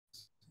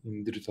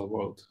in digital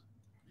world.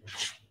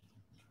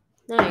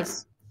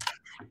 Nice.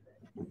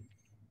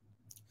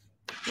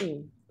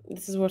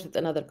 This is worth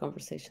another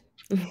conversation.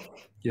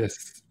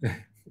 Yes.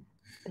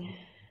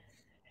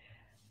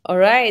 All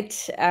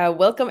right.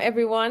 Welcome,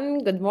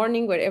 everyone. Good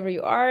morning, wherever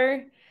you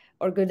are,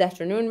 or good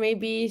afternoon,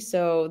 maybe.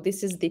 So,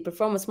 this is the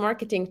performance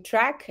marketing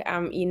track.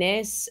 I'm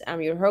Ines.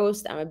 I'm your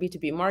host. I'm a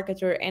B2B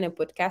marketer and a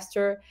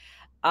podcaster.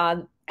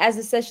 As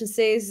the session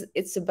says,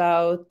 it's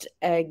about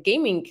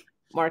gaming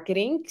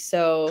marketing.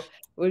 So,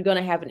 we're going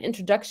to have an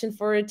introduction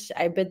for it.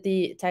 I bet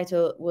the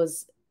title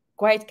was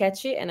quite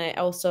catchy, and I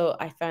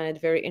found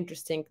it very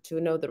interesting to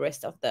know the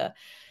rest of the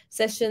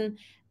session.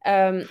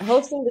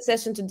 Hosting the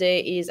session today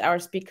is our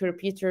speaker,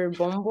 Piotr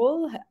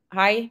Bombol.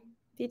 Hi,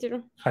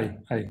 Peter. Hi.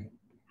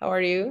 How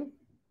are you?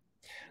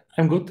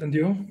 I'm good, and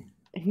you?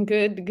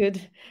 Good,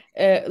 good.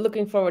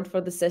 Looking forward for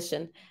the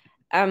session.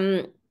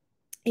 Um,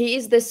 he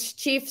is the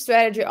chief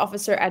strategy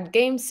officer at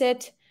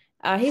GameSet.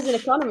 He's an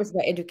economist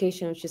by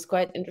education, which is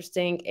quite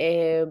interesting,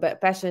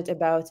 but passionate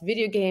about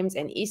video games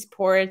and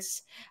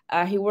esports.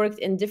 He worked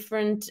in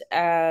different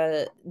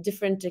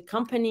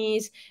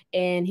companies,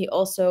 and he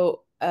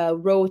also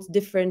wrote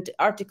different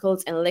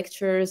articles and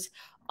lectures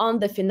on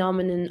the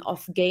phenomenon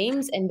of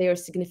games and their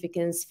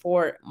significance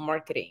for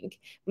marketing,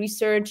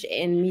 research,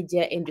 and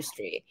media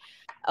industry.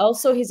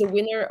 Also, he's a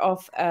winner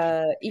of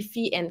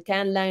IFI and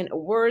Canline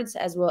awards,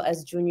 as well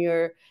as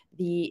junior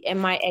the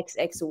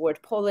MIXX Award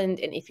Poland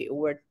and IFI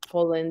Award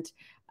Poland.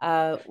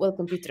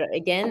 Welcome, Peter,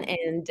 again.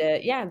 And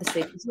yeah, the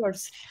stage is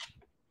yours.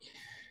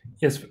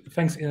 Yes,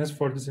 thanks, Ines,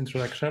 for this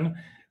introduction.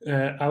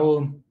 I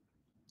will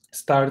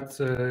start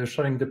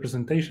sharing the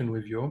presentation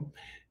with you.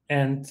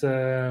 And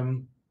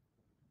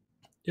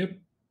yep,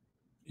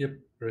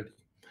 ready.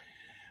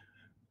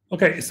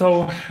 Okay,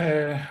 so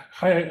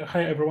hi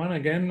everyone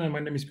again. My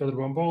name is Piotr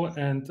Bombol,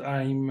 and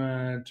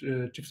I'm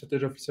Chief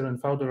Strategy Officer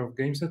and founder of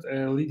GameSet,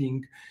 a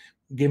leading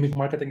gaming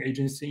marketing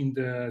agency in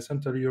the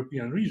Central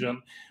European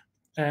region.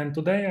 And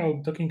today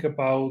I'm talking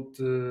about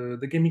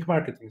the gaming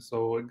marketing.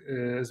 So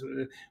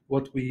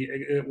what we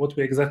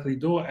exactly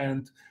do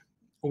and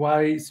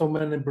why so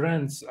many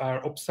brands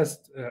are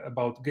obsessed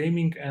about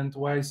gaming and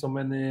why so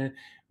many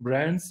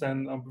brands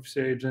and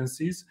obviously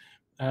agencies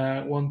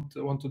want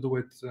to do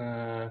it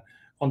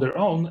on their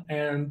own.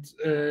 And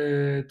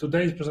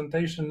today's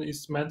presentation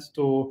is meant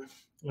to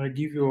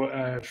give you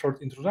a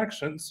short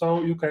introduction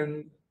so you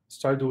can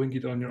start doing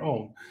it on your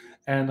own.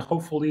 And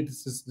hopefully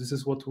this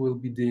is what will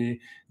be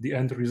the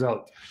end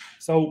result.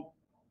 So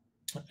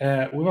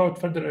without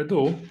further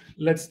ado,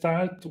 let's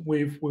start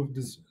with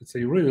this, let's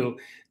say, riddle.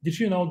 Did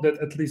you know that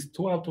at least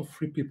 2 out of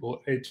 3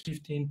 people aged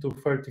 15 to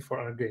 34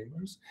 are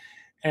gamers?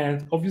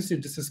 And obviously,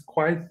 this is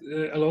quite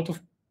a lot of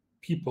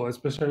people,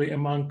 especially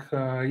among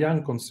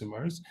young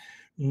consumers.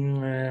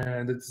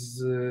 That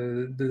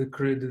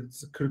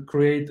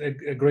create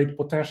a great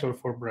potential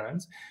for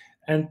brands.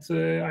 And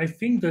I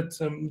think that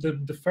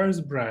the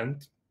first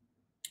brand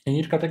in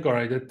each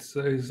category that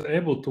is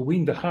able to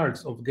win the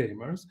hearts of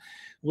gamers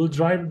will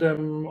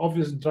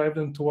obviously drive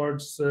them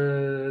towards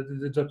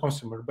the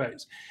consumer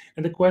base.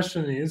 And the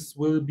question is,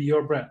 will it be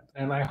your brand?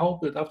 And I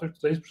hope that after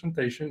today's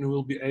presentation, you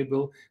will be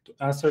able to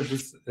answer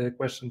this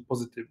question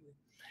positively.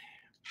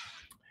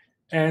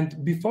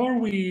 And before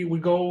we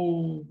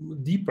go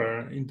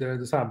deeper into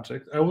the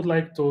subject, I would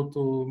like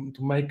to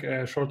make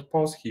a short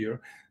pause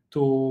here to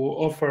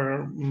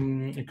offer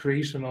a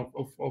creation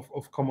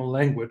of common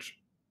language.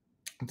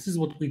 This is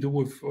what we do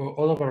with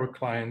all of our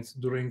clients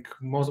during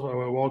most of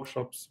our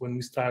workshops when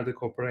we start the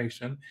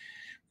cooperation,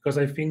 because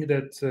I think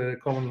that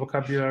common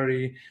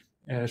vocabulary,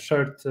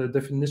 shared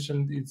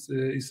definition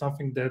is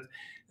something that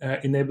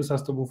enables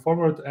us to move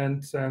forward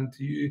and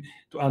to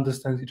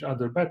understand each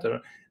other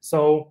better.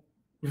 So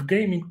with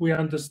gaming, we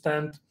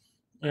understand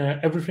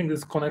everything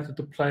that's connected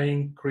to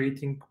playing,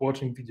 creating,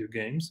 watching video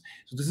games.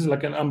 So this is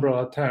like an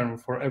umbrella term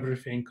for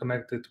everything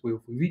connected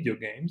with video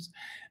games.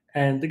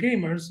 And the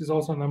gamers is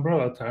also an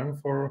umbrella term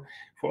for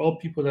all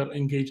people that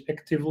engage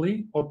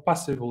actively or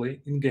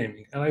passively in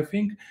gaming. And I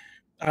think,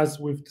 as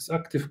with this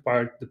active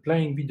part, the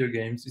playing video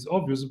games is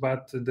obvious,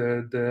 but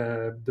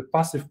the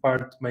passive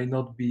part may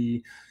not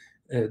be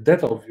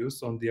that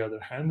obvious on the other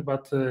hand.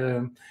 But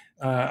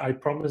I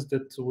promise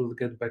that we'll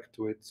get back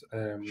to it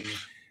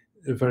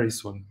very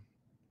soon.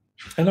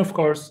 And of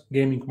course,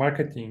 gaming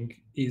marketing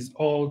is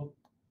all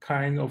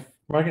kind of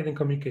marketing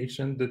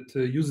communication that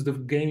uses the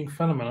gaming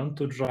phenomenon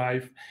to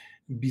drive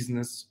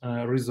business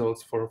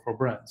results for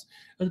brands.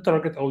 And the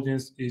target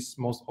audience is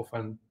most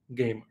often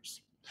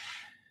gamers.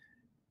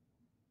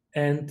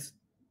 And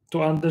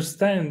to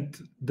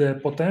understand the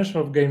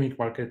potential of gaming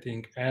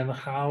marketing and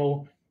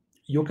how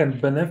you can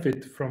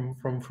benefit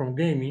from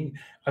gaming,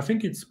 I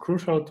think it's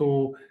crucial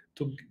to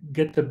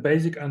get a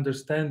basic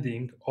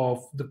understanding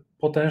of the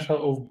potential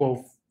of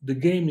both the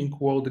gaming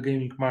world, the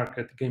gaming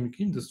market, the gaming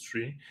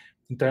industry,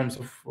 in terms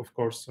of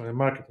course,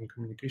 marketing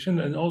communication,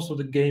 and also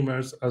the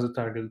gamers as a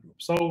target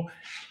group. So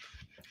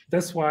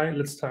that's why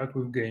let's start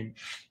with gaming.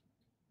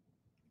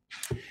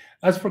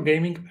 As for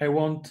gaming, I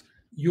want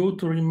you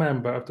to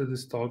remember after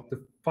this talk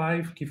the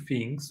 5 key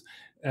things,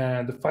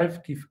 the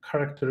 5 key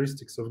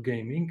characteristics of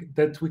gaming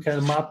that we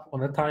can map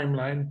on a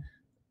timeline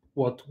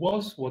what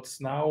was,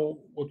 what's now,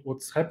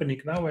 what's happening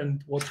now,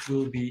 and what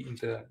will be in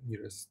the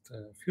nearest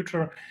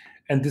future.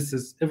 And this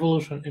is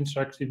evolution,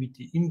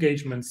 interactivity,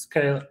 engagement,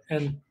 scale,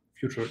 and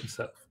future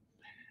itself.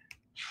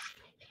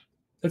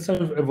 Let's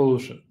start with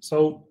evolution.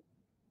 So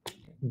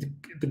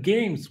the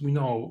games we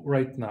know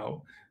right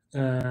now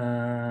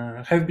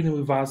have been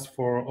with us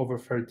for over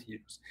 30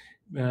 years.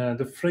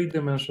 The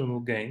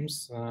three-dimensional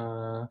games,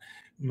 at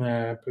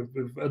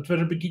the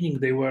very beginning,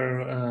 they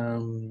were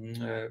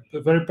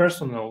a very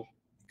personal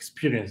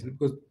experience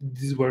because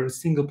these were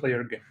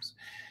single-player games.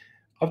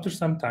 After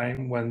some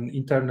time, when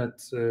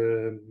internet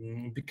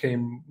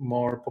became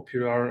more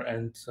popular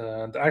and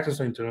the access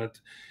to internet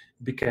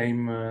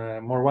became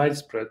more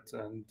widespread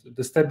and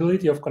the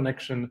stability of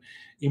connection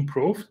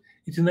improved,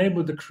 it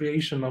enabled the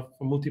creation of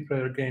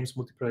multiplayer games,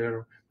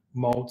 multiplayer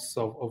modes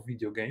of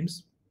video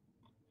games,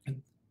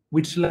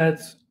 which led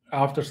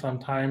after some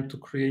time to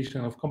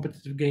creation of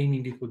competitive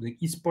gaming, including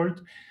esport.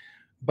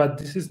 But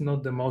this is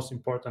not the most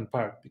important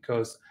part,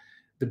 because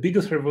the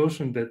biggest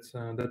revolution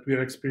that we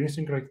are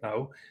experiencing right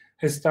now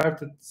has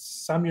started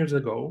some years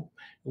ago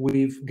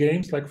with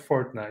games like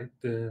Fortnite.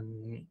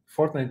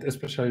 Fortnite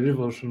especially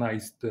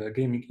revolutionized the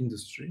gaming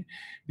industry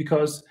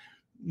because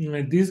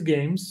these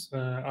games,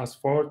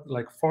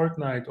 like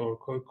Fortnite or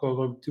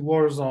Call of Duty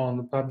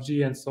Warzone,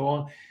 PUBG, and so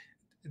on,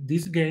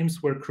 these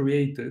games were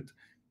created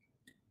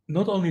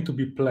not only to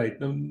be played.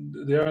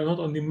 They are not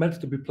only meant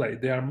to be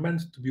played; they are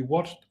meant to be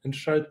watched and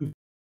shared with.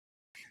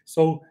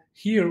 So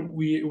here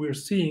we're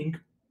seeing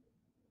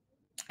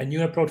a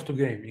new approach to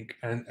gaming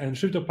and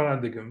shift of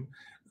paradigm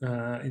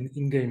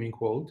in gaming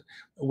world,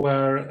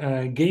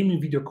 where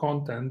gaming video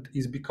content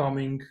is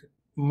becoming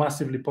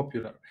massively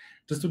popular.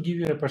 Just to give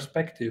you a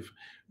perspective,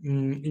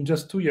 in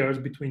just 2 years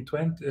between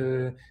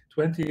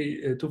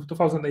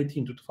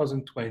 2018 to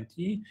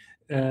 2020,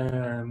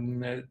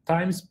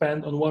 time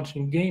spent on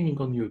watching gaming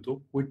on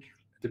YouTube, which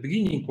at the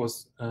beginning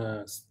was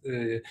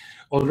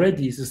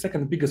already the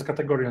second biggest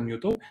category on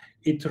YouTube,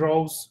 it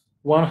rose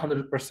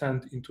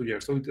 100% in 2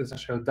 years. So it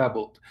essentially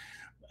doubled.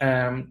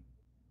 And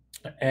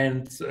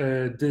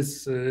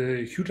this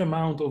huge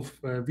amount of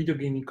video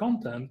gaming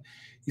content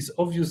is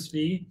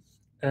obviously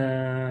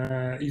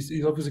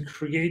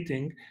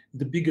creating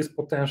the biggest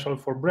potential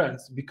for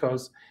brands,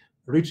 because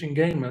reaching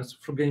gamers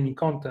through gaming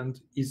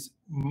content is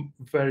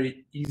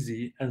very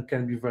easy and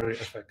can be very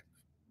effective.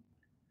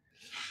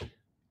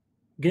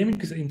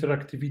 Gaming is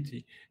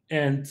interactivity,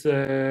 and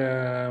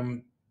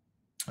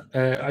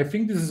I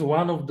think this is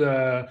one of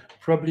the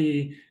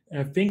probably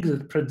things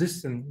that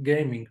predestine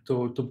gaming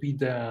to be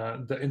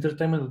the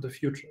entertainment of the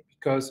future.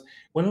 Because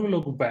when we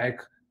look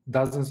back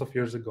dozens of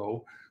years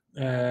ago,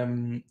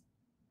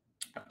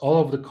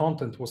 all of the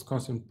content was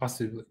consumed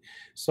passively.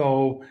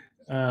 So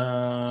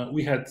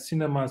we had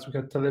cinemas, we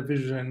had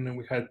television,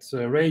 we had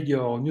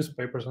radio,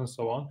 newspapers, and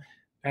so on.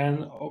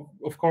 And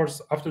of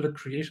course, after the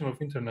creation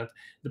of internet,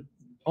 the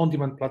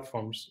on-demand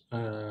platforms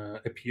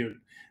appeared.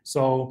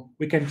 So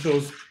we can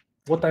choose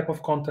what type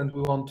of content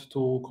we want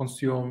to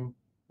consume,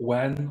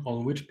 when,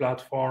 on which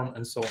platform,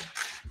 and so on.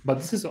 But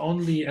this is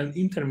only an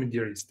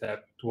intermediary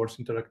step towards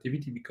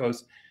interactivity,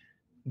 because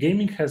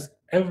gaming has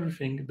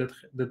everything that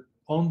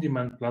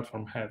on-demand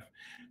platform have.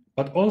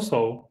 But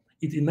also,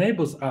 it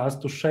enables us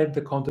to shape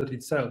the content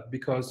itself,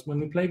 because when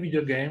we play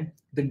video game,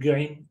 the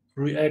game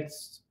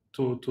reacts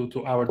to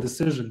our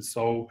decisions.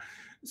 So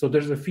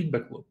there's a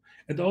feedback loop.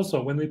 And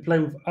also, when we play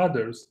with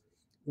others,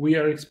 we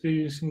are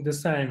experiencing the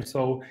same.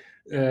 So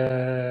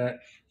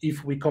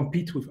if we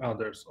compete with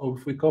others or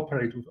if we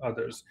cooperate with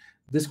others,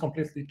 this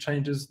completely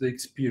changes the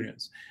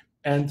experience.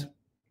 And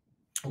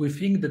we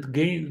think that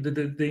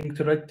the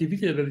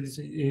interactivity that is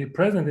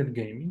present in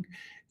gaming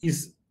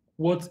is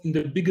what's in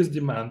the biggest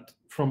demand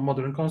from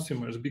modern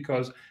consumers,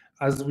 because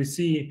as we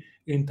see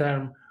in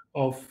terms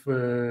of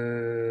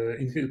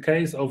in the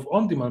case of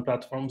on-demand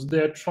platforms, they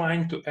are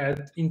trying to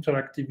add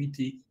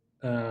interactivity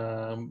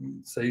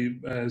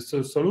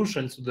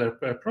solutions to their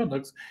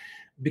products,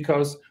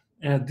 because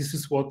this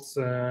is what's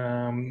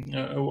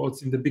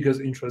in the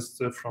biggest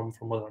interest from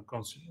modern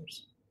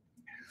consumers.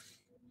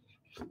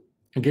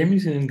 Gaming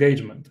is an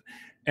engagement,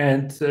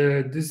 and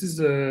this is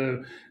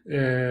a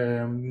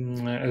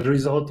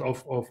result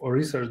of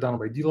research done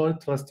by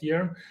Deloitte last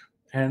year.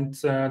 And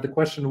the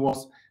question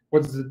was,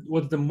 what's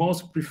the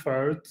most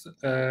preferred,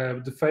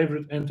 the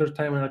favorite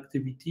entertainment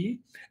activity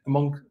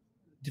among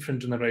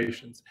different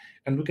generations?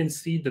 And we can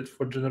see that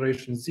for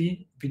Generation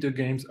Z, video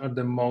games are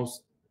the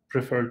most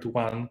preferred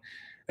one,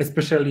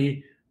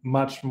 especially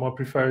much more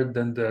preferred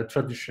than the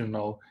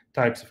traditional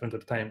types of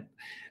entertainment.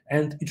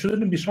 And it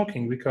shouldn't be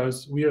shocking,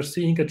 because we are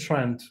seeing a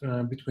trend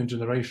between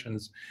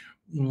generations.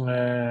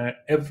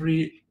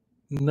 Every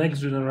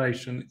next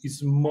generation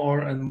is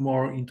more and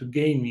more into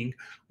gaming,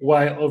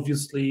 while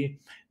obviously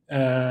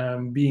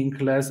being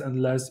less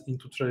and less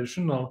into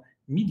traditional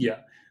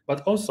media.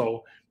 But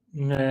also,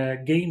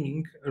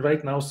 gaming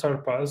right now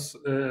surpass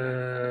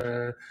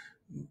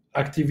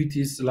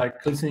activities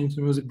like listening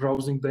to music,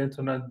 browsing the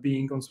internet,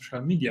 being on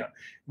social media,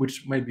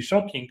 which may be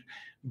shocking.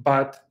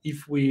 But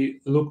if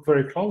we look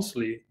very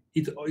closely,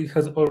 it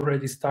has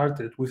already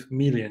started with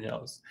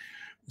millennials.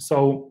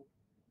 So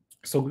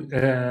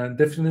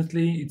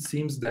definitely it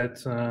seems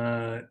that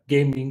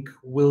gaming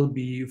will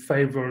be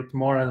favored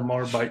more and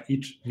more by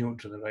each new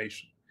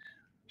generation.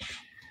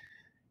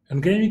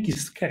 And gaming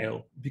is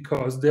scale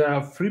because there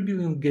are 3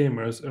 billion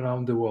gamers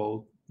around the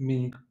world,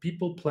 meaning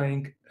people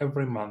playing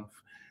every month.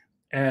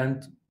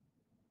 And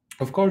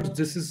of course,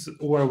 this is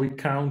where we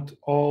count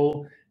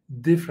all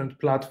different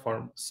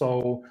platforms.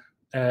 So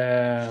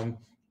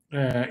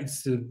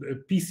it's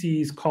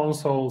PCs,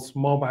 consoles,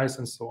 mobiles,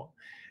 and so on.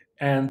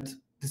 And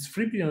this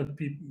 3 billion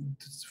people,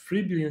 this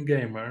 3 billion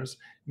gamers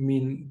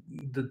mean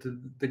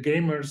the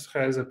gamers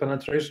has a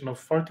penetration of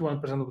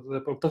 41% of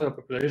the total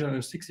population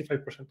and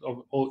 65%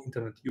 of all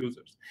internet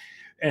users.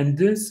 And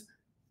this,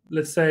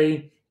 let's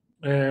say,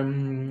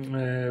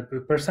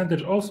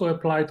 percentage also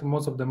apply to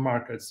most of the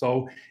markets.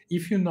 So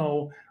if you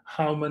know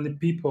how many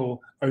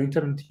people are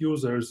internet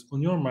users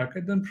on your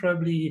market, then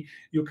probably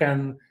you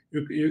can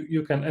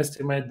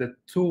estimate that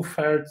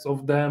 2/3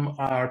 of them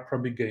are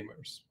probably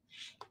gamers.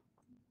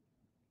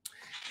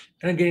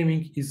 And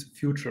gaming is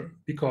future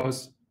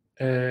because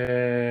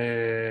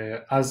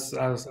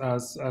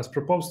as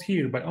proposed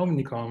here by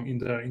Omnicom in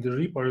the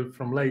report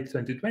from late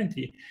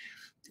 2020,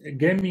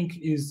 gaming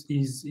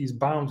is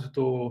bound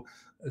to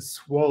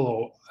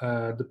swallow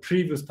the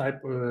previous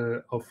type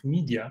of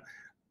media,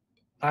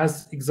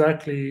 as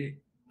exactly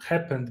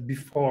happened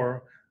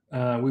before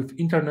with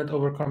internet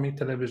overcoming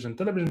television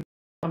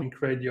overcoming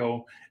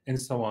radio, and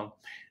so on.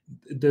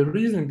 The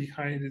reason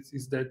behind it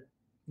is that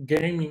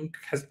gaming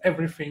has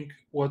everything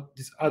what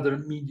this other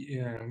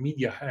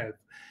media have,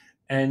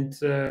 and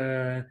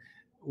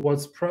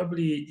what's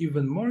probably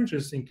even more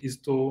interesting is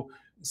to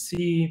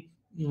see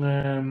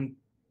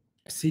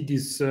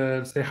this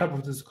say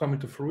hypothesis coming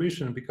to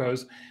fruition,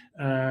 because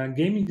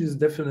gaming is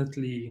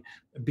definitely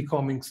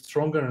becoming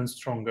stronger and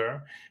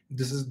stronger.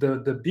 This is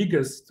the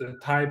biggest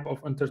type of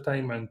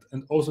entertainment,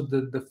 and also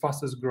the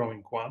fastest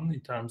growing one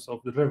in terms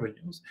of the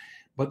revenues.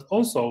 But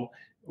also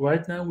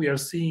right now we are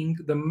seeing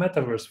the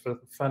metaverse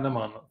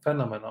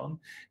phenomenon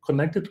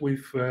connected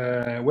with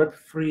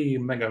Web3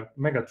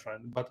 mega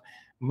trend. But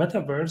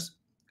metaverse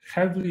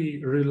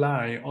heavily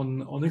rely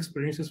on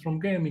experiences from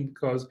gaming,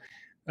 because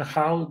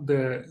how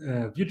the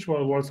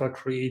virtual worlds are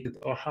created,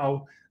 or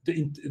how the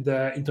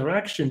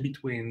interaction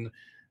between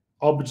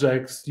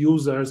objects,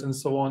 users, and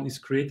so on is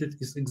created,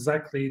 is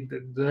exactly the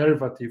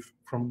derivative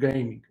from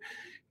gaming.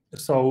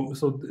 So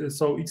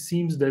it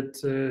seems that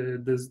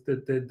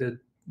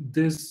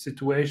this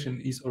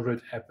situation is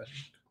already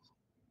happening.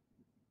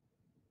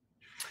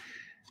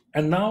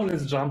 And now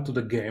let's jump to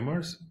the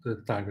gamers, the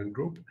target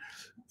group.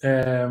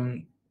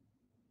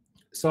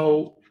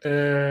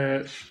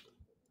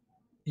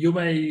 You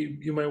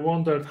may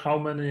wonder how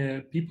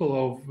many people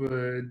of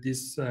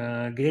these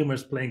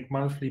gamers playing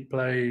monthly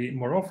play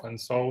more often.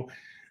 So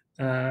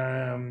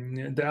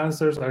the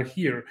answers are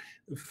here.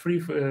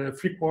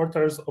 Three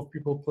quarters of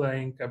people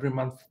playing every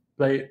month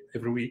play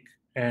every week,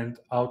 and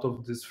out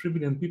of these 3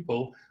 billion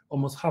people,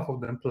 almost half of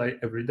them play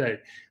every day.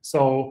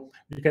 So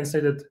you can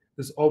say that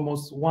there's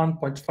almost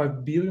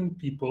 1.5 billion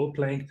people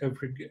playing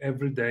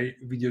every day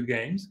video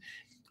games,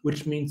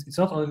 which means it's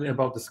not only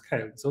about the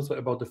scale, it's also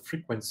about the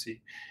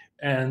frequency.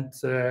 And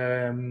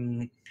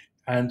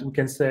we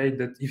can say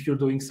that if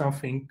you're doing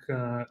something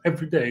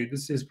every day,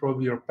 this is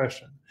probably your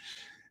passion.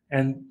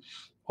 And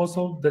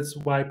also that's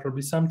why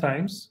probably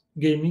sometimes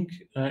gaming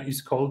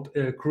is called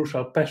a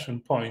crucial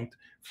passion point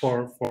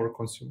for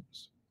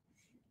consumers.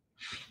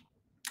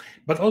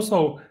 But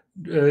also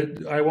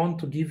I want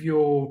to give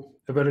you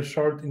a very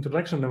short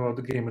introduction about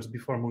the gamers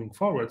before moving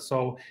forward.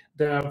 So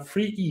there are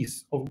 3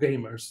 E's of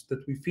gamers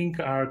that we think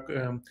are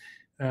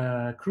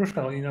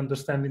crucial in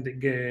understanding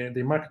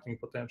the marketing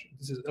potential.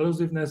 This is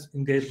elusiveness,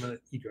 engagement,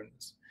 and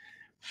eagerness.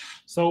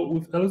 So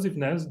with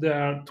elusiveness, there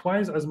are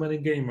twice as many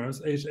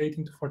gamers aged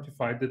 18 to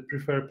 45 that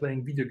prefer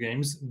playing video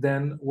games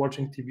than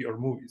watching TV or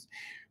movies,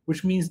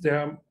 which means they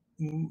are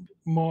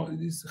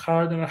it's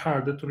harder and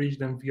harder to reach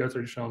them via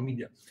traditional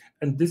media.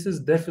 And this is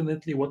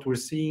definitely what we're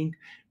seeing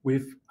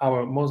with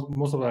our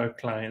most of our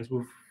clients,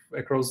 with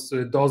across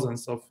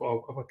dozens of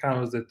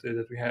accounts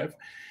that we have,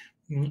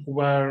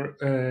 where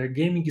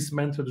gaming is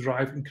meant to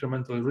drive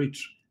incremental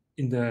reach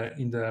in the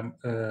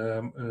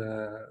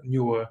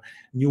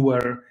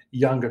newer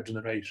younger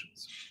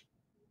generations.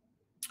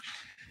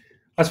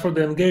 As for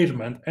the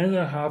engagement,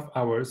 8.5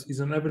 hours is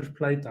an average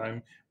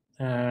playtime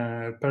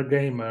per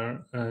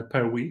gamer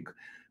per week,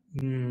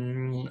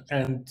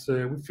 and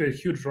with a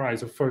huge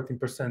rise of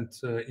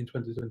 13% in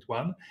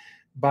 2021.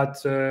 But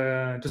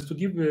just to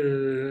give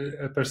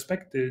a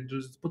perspective,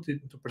 just put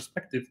it into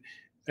perspective,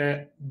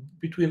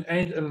 between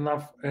 8 and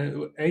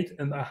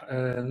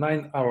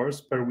 9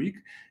 hours per week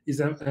is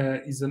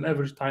an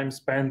average time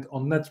spent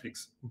on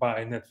Netflix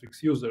by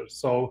Netflix users.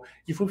 So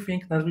if we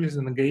think Netflix is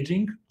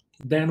engaging,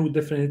 then we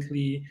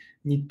definitely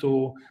need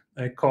to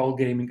call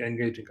gaming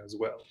engaging as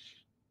well.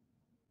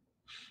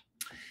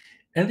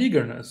 and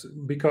eagerness,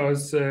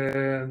 because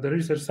the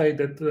research say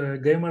that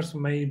gamers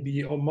may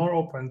be more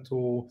open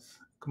to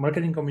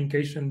marketing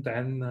communication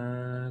than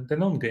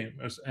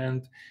non-gamers.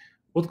 And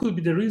what could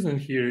be the reason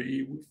here?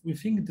 We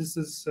think this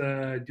is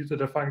due to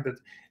the fact that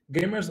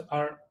gamers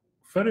are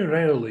very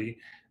rarely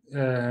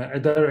a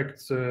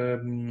direct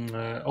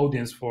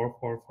audience for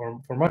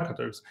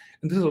marketers,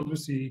 and this is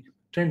obviously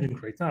changing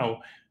right now.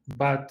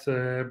 But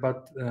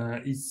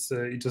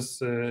it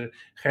just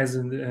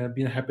hasn't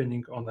been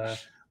happening on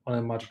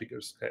a much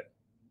bigger scale.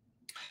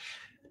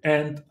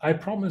 And I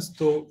promise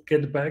to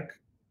get back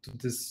to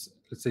this,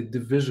 let's say,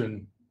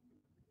 division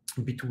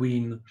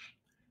between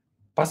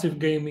passive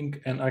gaming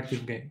and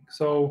active gaming.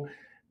 So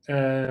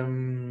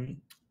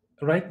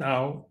right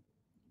now,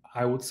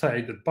 I would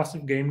say that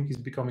passive gaming is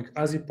becoming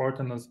as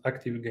important as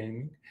active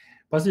gaming.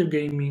 Passive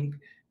gaming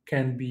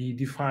can be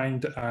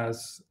defined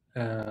as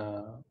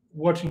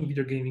watching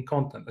video gaming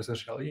content,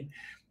 essentially.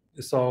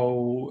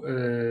 So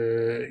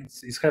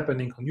it's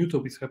happening on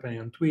YouTube, it's happening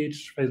on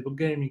Twitch, Facebook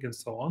gaming, and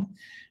so on.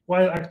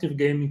 While active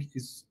gaming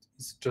is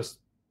just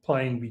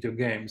playing video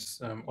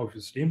games,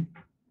 obviously.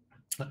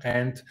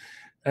 And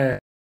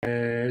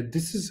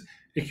this is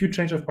a huge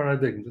change of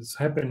paradigm that's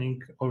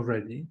happening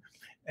already.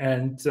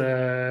 And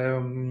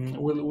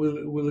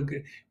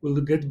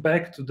we'll get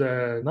back to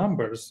the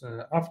numbers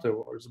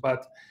afterwards.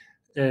 But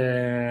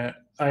I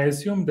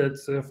assume that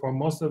for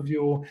most of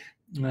you,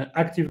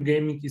 active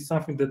gaming is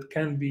something that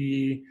can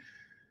be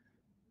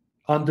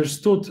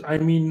understood. I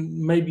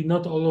mean, maybe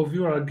not all of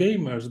you are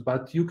gamers,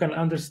 but you can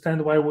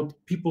understand why would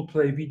people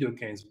play video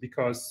games,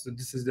 because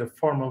this is the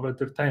form of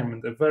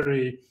entertainment, a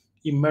very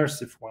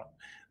immersive one.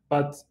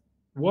 But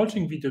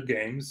watching video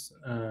games,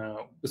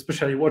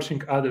 especially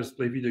watching others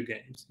play video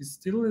games, is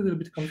still a little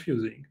bit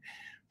confusing.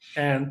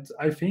 And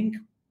I think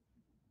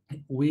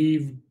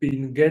we've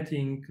been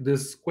getting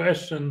this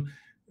question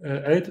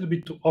a little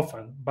bit too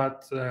often,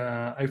 but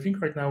I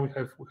think right now we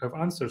have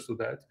answers to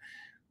that.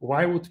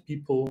 Why would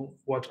people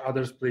watch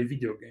others play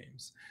video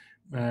games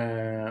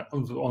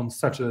on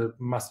such a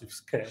massive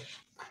scale?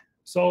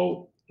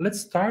 So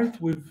let's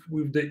start with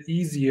the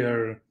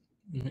easier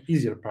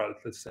part,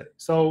 let's say.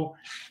 So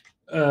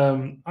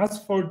as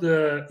for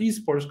the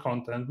esports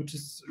content, which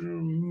is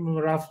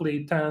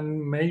roughly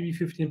 10, maybe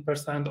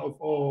 15% of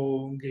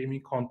all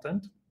gaming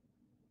content,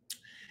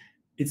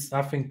 it's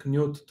nothing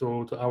new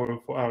to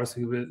our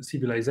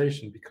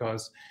civilization,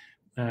 because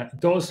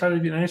it all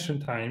started in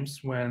ancient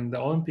times when the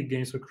Olympic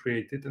Games were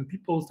created, and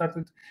people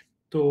started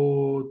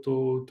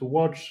to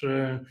watch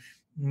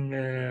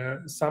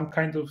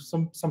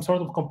some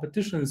sort of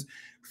competitions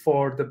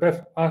for the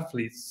best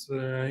athletes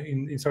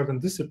in certain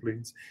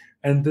disciplines,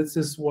 and this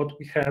is what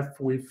we have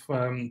with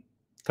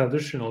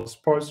traditional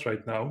sports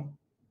right now.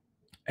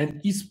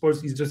 And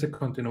esports is just a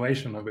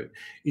continuation of it.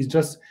 It's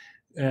just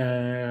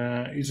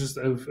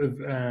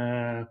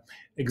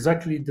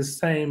exactly the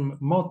same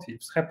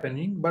motives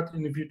happening, but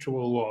in a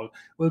virtual world,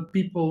 where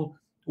people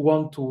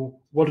want to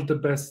watch the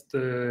best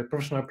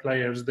professional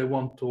players, they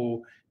want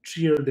to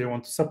cheer, they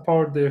want to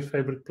support their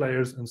favorite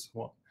players, and so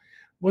on.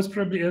 What's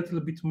probably a little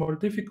bit more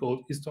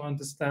difficult is to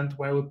understand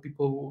why would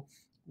people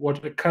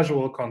watch a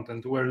casual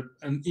content where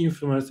an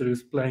influencer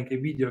is playing a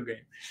video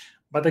game.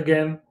 But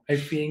again, I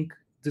think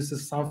this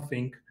is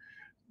something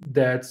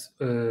that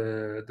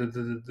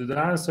the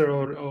answer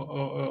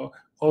or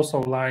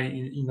also lie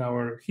in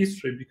our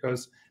history,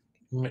 because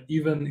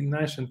even in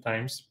ancient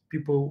times,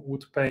 people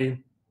would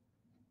pay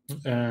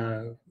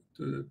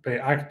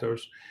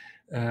actors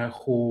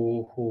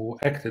who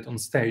acted on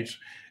stage,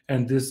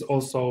 and this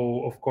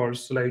also, of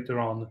course, later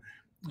on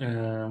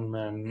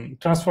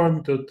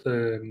transformed to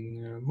the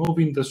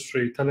movie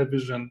industry,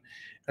 television,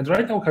 and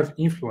right now we have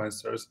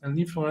influencers, and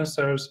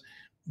influencers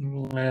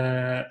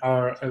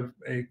are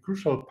a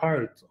crucial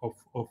part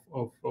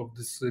of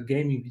this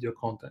gaming video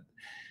content,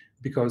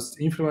 because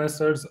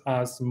influencers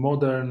as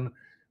modern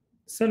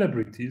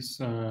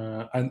celebrities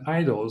and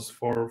idols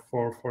for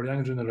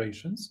young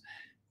generations,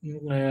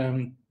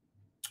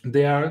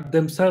 they are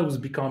themselves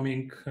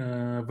becoming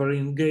very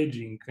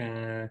engaging,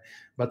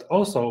 but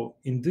also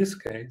in this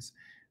case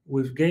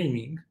with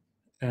gaming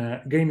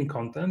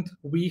content,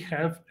 we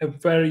have a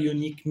very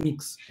unique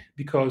mix,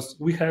 because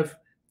we have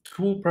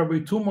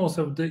probably two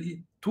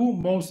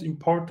most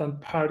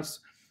important parts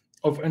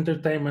of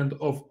entertainment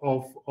of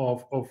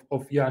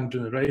young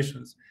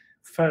generations.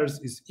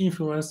 First is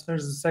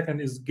influencers, the second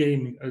is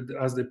gaming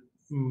as the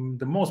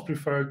most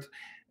preferred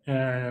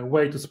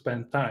way to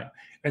spend time.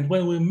 And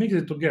when we mix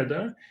it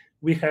together,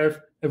 we have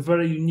a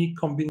very unique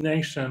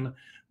combination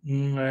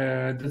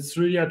that's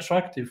really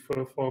attractive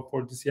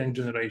for these young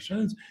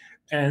generations.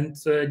 And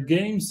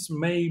games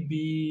may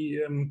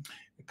be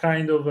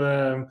kind of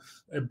a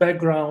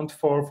background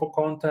for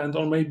content,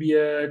 or maybe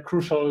a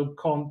crucial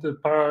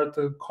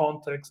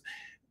context.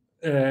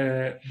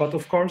 But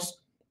of course,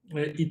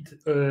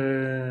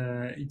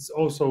 it's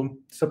also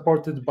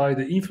supported by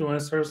the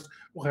influencers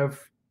who have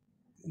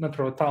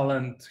natural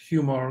talent,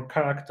 humor,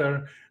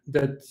 character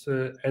that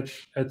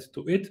add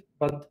to it.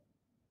 But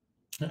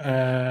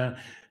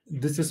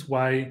this is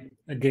why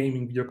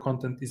gaming video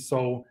content is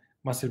so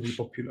massively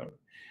popular.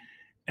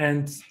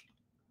 And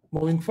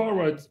moving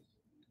forward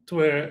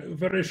to a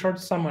very short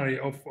summary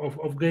of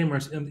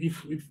gamers, and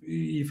if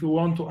you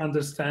want to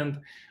understand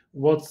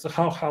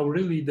how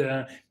really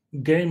the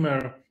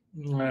gamer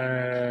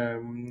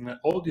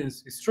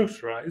audience is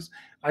structured,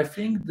 I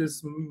think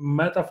this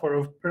metaphor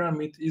of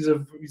pyramid is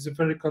a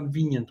very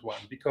convenient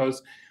one,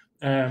 because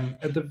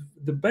at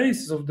the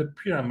basis of the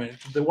pyramid,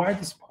 the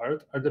widest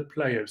part are the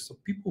players, so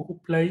people who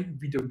play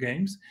video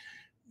games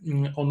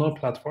on all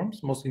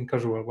platforms, mostly in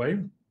casual way.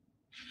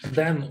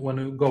 Then when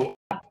you go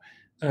up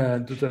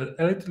to the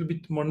a little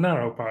bit more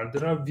narrow part,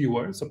 there are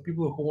viewers, so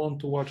people who want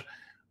to watch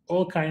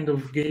all kind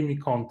of gaming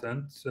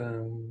content,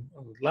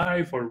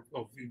 live or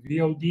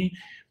VOD.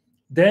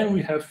 Then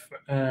we have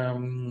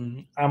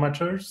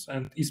amateurs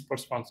and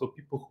esports fans, so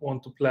people who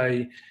want to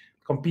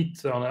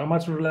compete on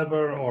amateur level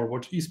or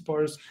watch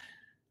esports.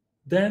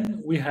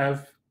 Then we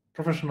have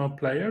professional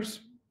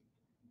players,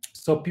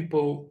 so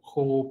people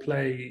who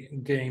play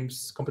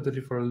games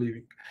competitively for a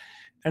living.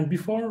 And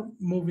before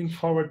moving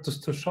forward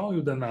to show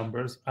you the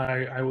numbers,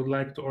 I would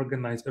like to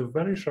organize a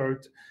very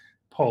short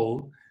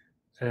poll,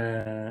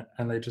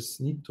 and I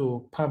just need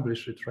to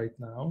publish it right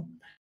now.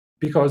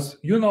 Because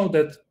you know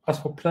that as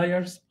for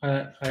players,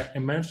 I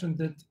mentioned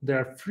that there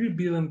are 3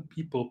 billion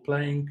people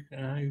playing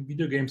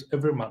video games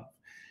every month.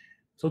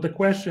 So the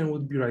question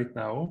would be right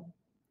now,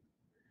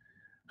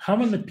 how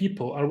many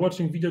people are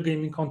watching video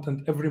gaming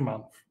content every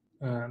month,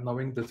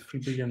 knowing that 3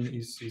 billion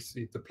is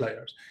the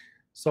players?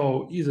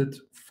 So is it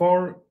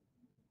 4?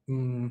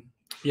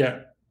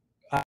 Yeah,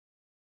 I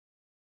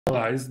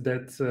realize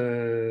that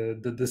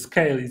the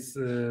scale is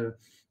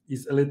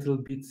a little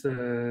bit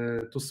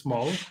too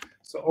small.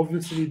 So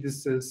obviously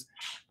this is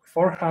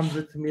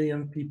 400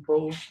 million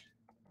people,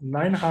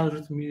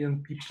 900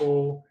 million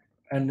people,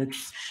 and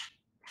it's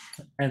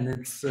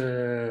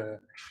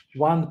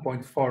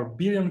 1.4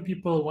 billion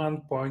people,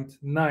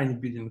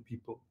 1.9 billion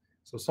people.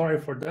 So sorry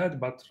for that,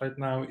 but right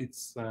now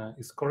it's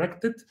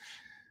corrected.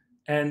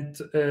 And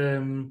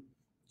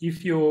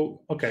if you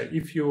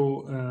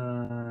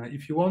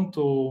want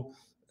to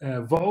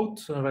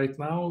vote right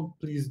now,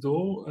 please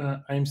do.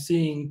 I'm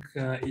seeing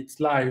it's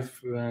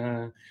live,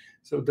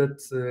 so that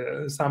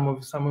some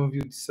of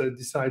you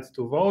decide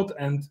to vote,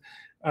 and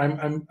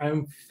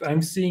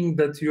I'm seeing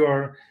that you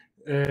are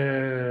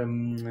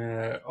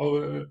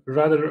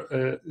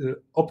rather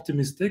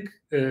optimistic.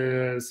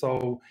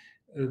 So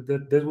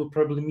that will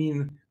probably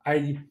mean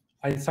I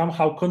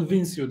somehow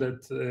convince you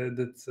that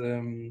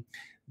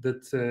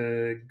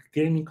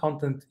gaming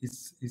content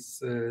is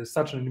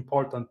such an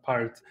important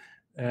part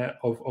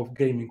of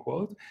gaming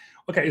world.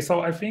 Okay,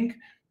 so I think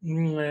I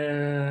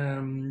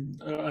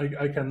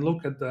can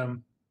look at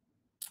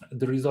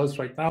the results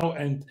right now,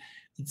 and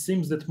it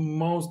seems that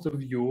most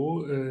of you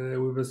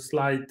with a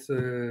slight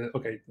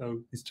okay, now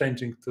it's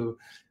changing to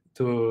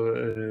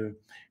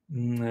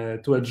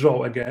a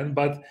draw again,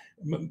 but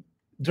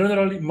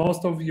generally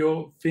most of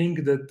you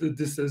think that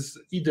this is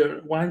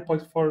either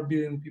 1.4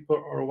 billion people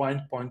or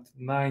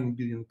 1.9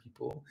 billion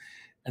people,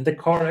 and the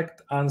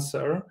correct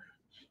answer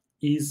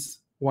is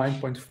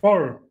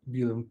 1.4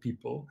 billion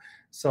people.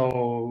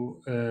 So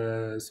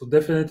so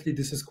definitely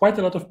this is quite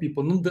a lot of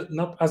people,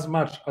 not as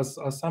much as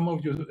some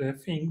of you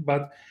think,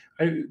 but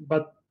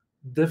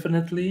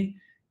definitely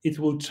it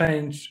will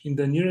change in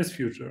the nearest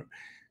future.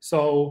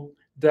 So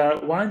there are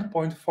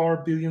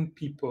 1.4 billion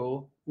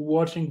people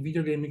watching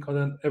video gaming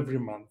content every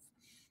month,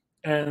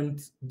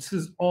 and this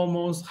is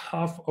almost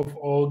half of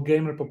all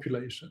gamer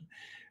population.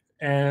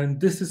 And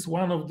this is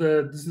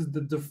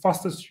the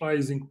fastest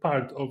rising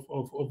part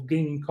of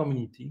gaming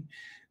community.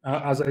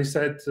 As I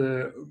said,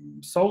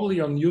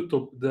 solely on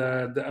YouTube,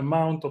 the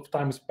amount of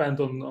time spent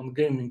on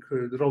gaming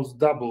rose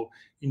double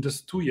in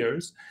just 2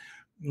 years.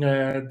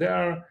 There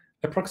are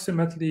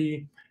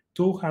approximately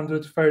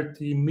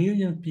 230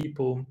 million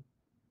people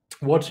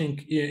watching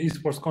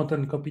esports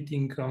content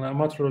competing on a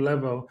amateur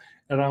level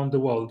around the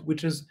world,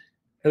 which is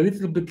a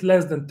little bit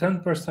less than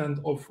 10%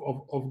 of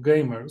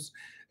gamers.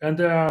 And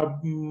there are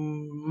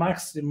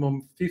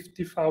maximum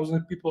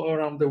 50,000 people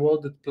around the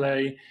world that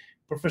play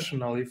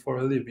professionally for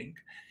a living.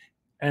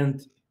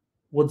 And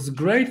what's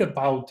great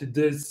about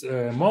this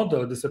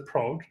model, this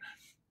approach,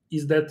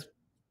 is that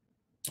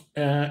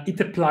it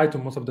applied to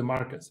most of the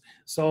markets.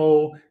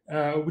 So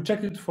we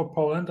checked it for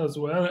Poland as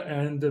well,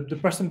 and the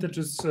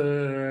percentages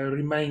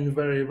remain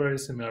very, very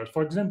similar.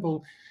 For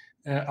example,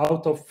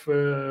 out of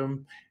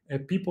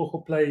people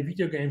who play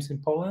video games in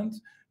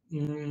Poland,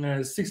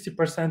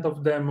 60%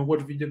 of them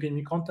watch video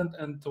gaming content,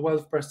 and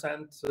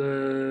 12%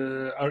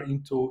 are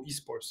into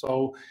esports.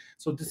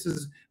 So this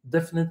is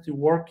definitely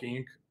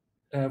working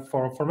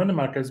for many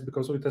markets,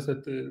 because we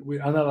tested, we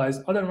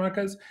analyzed other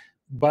markets,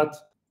 but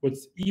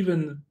what's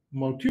even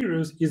more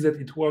curious is that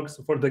it works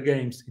for the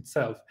games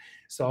itself.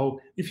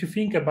 So if you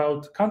think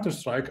about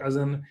Counter-Strike as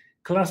a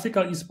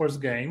classical esports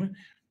game,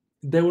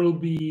 there will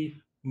be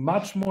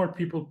much more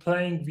people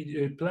playing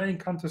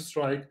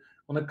Counter-Strike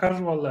on a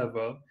casual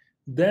level.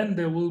 Then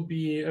there will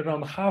be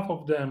around half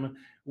of them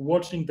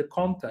watching the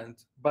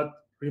content, but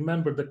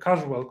remember the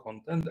casual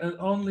content, and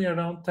only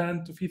around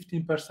 10 to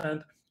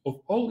 15% of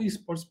all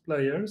esports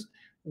players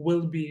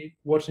will be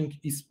watching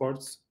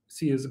esports,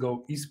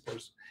 CSGO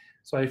esports.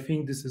 So I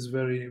think this is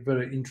very,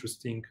 very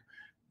interesting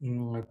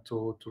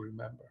to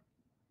remember.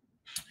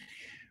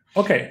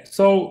 Okay,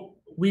 so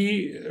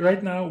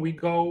right now we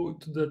go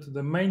to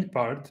the main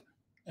part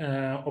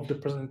of the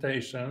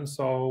presentation.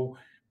 So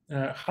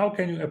how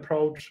can you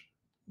approach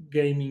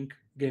gaming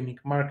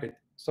market?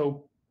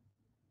 So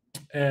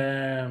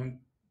I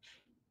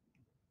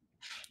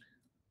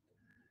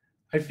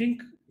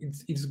think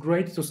it's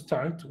great to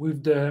start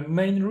with the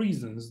main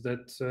reasons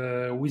that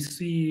we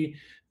see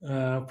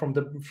from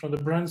the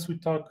brands we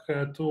talk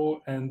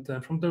to, and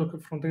from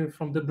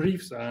the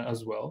briefs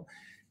as well.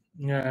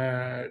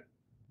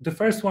 The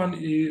first one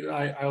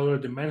I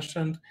already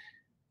mentioned.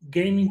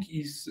 Gaming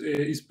is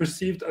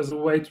perceived as a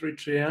way to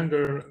reach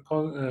younger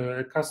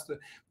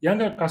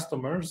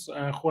customers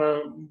who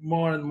are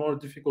more and more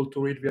difficult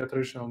to reach via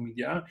traditional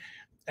media.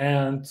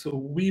 And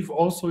we've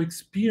also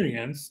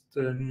experienced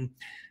the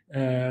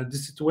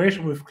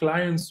situation with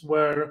clients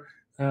where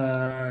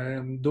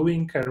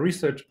doing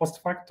research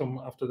post factum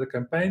after the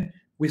campaign,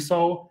 we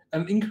saw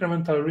an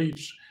incremental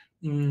reach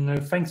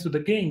thanks to the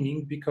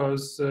gaming,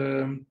 because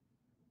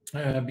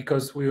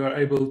we were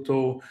able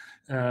to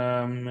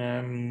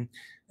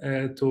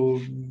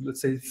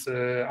let's say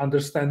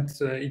understand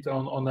it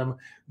on a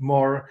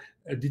more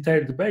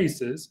detailed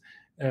basis.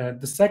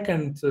 The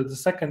second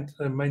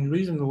main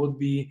reason would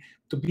be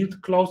to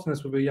build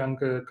closeness with the young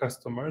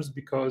customers,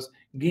 because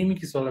gaming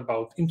is all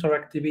about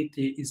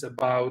interactivity, is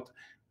about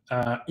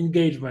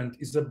engagement,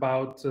 is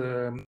about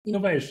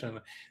innovation.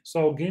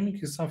 So gaming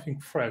is something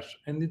fresh,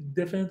 and it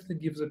definitely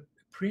gives a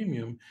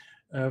premium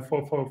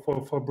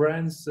for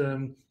brands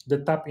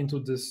that tap into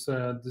this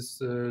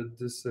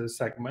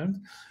segment.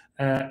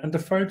 And the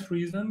third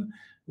reason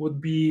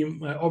would be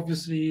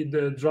obviously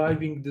the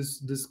driving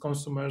this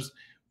consumers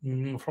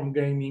from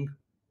gaming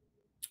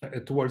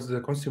towards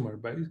the consumer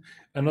base.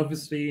 And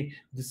obviously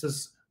this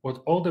is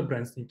what all the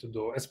brands need to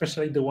do,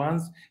 especially the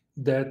ones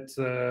that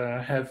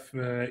have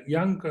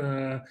young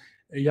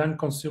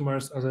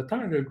consumers as a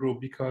target group,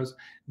 because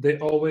they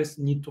always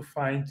need to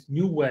find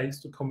new ways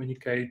to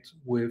communicate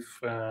with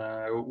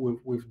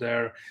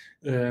their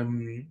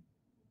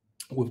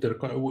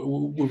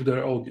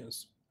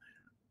audience.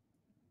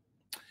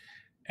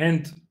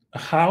 And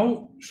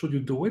how should you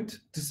do it?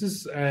 This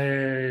is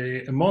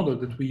a model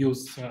that we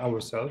use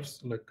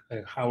ourselves, like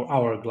a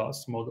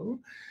hourglass model,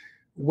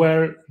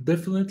 where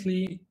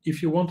definitely,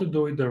 if you want to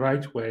do it the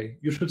right way,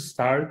 you should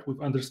start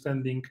with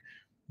understanding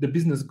the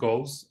business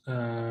goals, the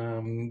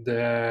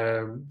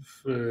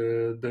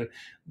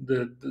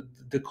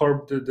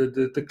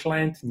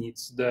client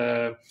needs,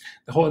 the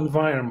whole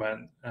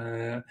environment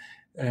that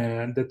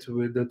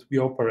we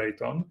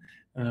operate on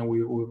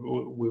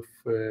with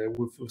a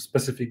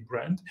specific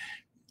brand,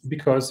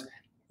 because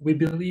we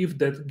believe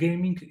that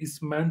gaming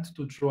is meant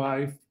to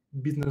drive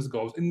business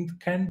goals, and it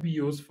can be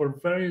used for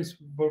very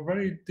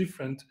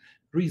different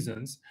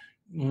reasons.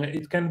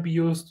 It can be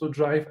used to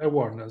drive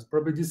awareness.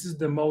 Probably this is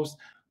the most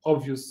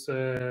obvious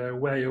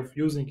way of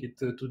using it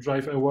to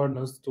drive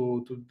awareness,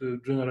 to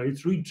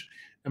generate reach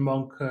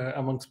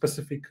among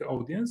specific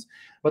audience.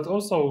 But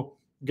also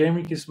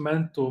gaming is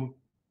meant to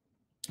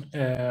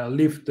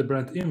lift the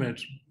brand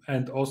image,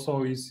 and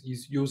also is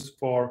used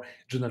for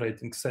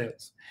generating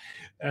sales.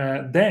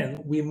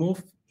 Then we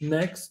move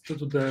next to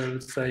the,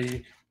 let's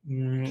say,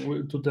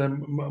 to the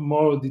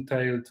more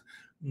detailed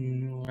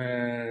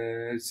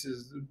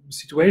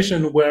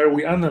situation, where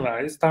we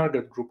analyze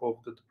target group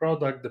of the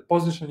product, the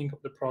positioning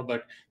of the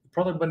product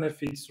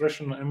benefits,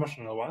 rational,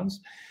 emotional ones,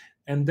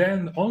 and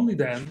then only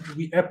then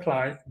we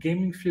apply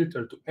gaming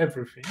filter to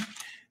everything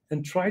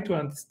and try to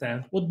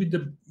understand what be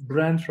the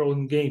brand role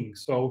in gaming.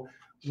 So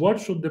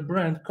what should the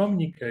brand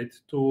communicate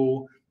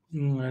to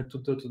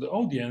the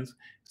audience,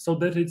 so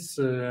that it's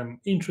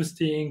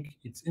interesting,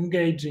 it's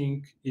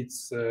engaging,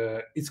 it's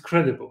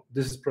credible.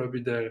 This is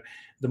probably the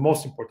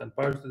most important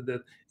part,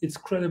 that it's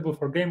credible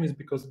for gamers,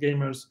 because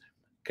gamers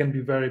can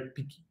be very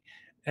picky.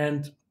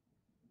 And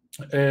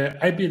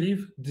I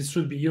believe this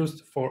should be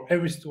used for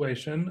every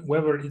situation,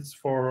 whether it's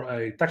for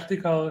a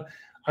tactical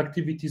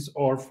activities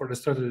or for the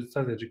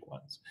strategic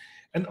ones.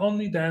 And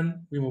only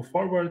then we move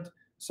forward.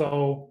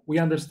 So we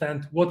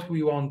understand what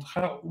we want,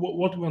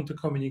 what we want to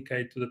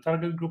communicate to the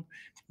target group.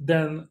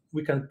 Then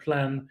we can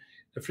plan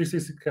a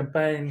 360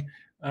 campaign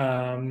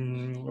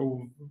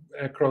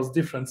across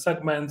different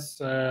segments,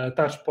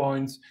 touch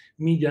points,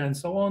 media, and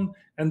so on,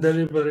 and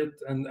deliver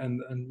it and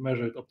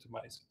measure it,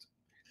 optimize it.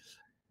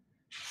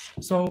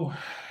 So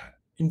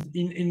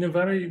in a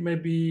very,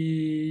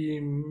 maybe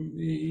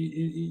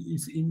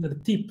it's in a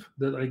tip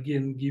that I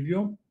can give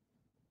you,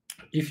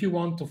 if you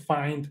want to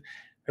find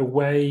a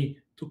way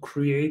to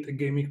create a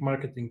gaming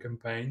marketing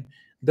campaign,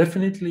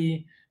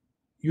 definitely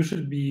you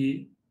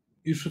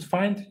should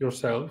find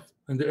yourself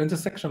in the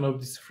intersection of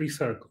these three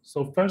circles.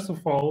 So first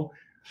of all,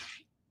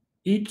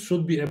 it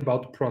should be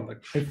about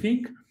product. I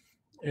think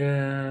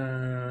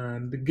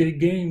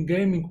the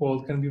gaming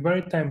world can be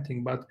very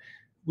tempting, but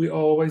we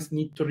always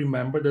need to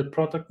remember that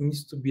product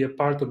needs to be a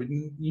part of it,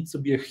 needs to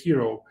be a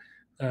hero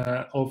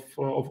of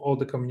all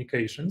the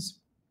communications,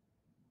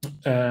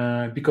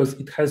 because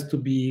it has to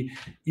be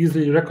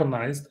easily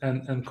recognized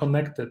and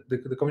connected.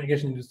 The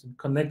communication needs to be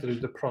connected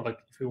with the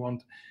product if you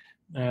want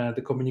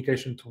the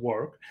communication to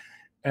work.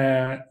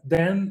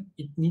 Then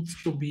it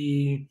needs to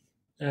be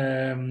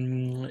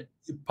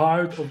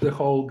part of the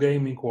whole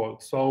gaming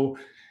world. So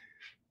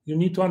you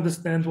need to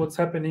understand what's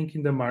happening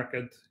in the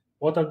market,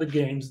 what are the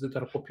games that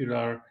are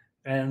popular,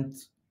 and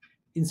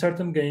in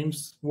certain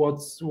games,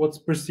 what's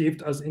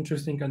perceived as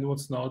interesting and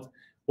what's not.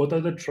 What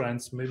are the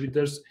trends? Maybe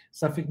there's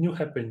something new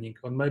happening,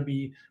 or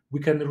maybe we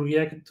can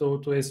react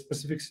to a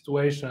specific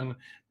situation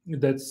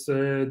that's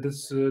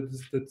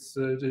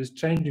is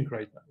changing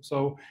right now.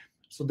 So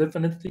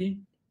definitely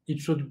it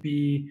should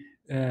be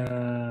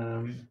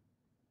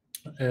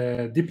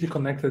deeply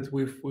connected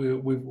with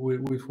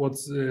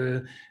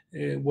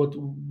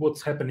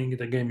what's happening in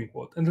the gaming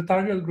world, and the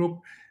target group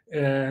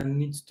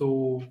needs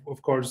to,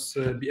 of course,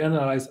 be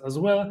analyzed as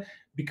well,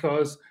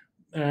 because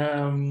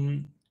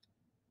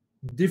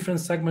different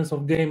segments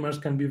of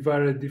gamers can be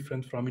very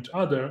different from each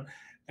other,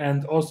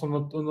 and also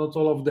not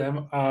all of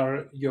them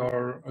are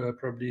your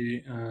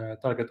probably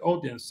target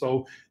audience.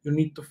 So you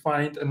need to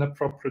find an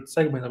appropriate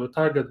segment of a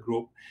target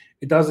group.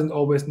 It doesn't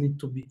always need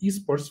to be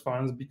esports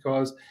fans,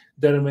 because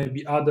there may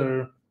be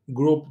other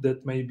group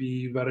that may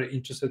be very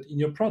interested in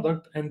your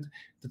product and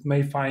that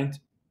may find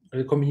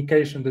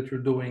communication that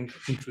you're doing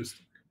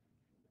interesting.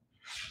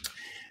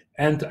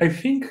 And I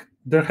think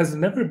there has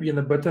never been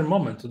a better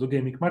moment to do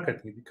gaming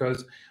marketing,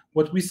 because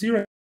what we see right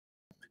now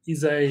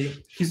is a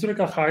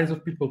historical highs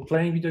of people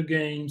playing video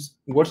games,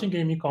 watching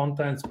gaming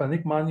content,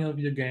 spending money on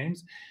video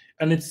games,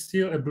 and it's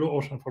still a blue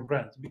ocean for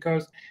brands.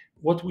 Because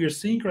what we are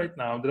seeing right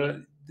now,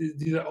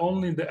 these are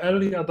only the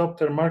early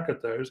adopter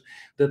marketers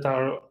that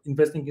are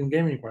investing in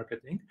gaming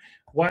marketing,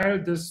 while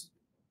there's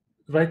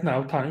right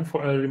now time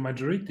for early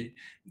majority.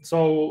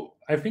 So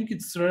I think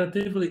it's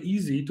relatively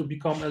easy to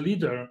become a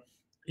leader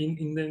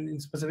in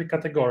specific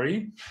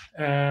category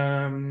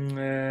as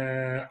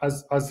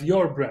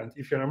your brand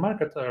if you're a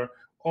marketer,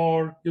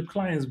 or your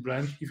client's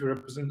brand if you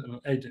represent an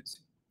agency.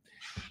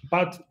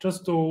 But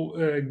just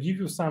to give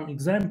you some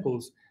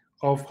examples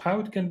of how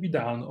it can be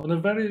done on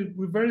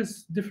with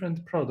various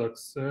different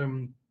products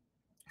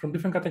from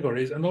different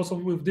categories, and also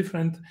with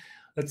different,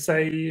 let's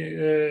say,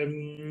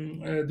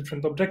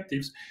 different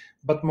objectives,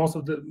 but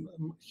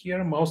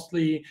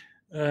mostly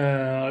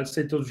let's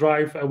say to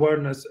drive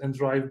awareness and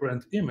drive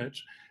brand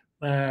image,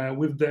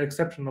 with the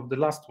exception of the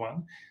last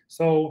one.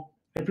 So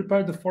I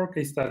prepared the 4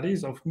 case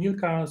studies of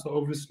Milka. So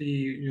obviously,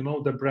 you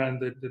know the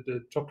brand,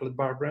 the chocolate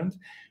bar brand,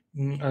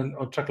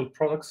 or chocolate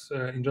products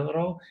in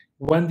general.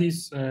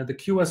 Wendy's, the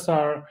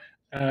QSR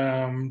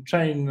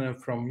chain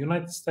from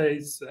United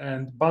States,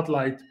 and Bud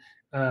Light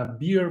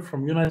beer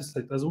from United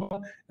States as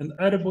well, and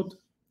Airbud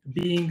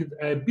being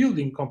a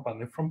building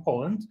company from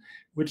Poland,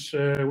 which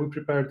we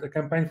prepared a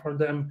campaign for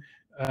them,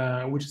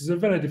 which is a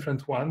very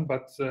different one,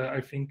 but I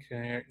think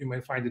you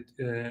may find it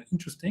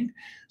interesting.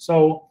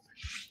 So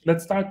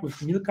let's start with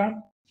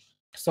Milka.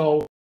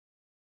 So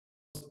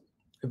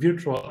a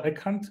virtual egg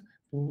hunt.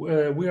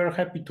 We are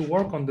happy to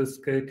work on this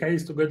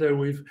case together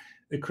with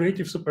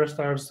creative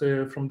superstars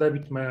from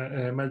David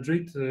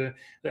Madrid, the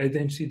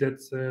agency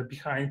that's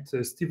behind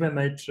Steven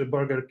H.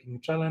 Burger King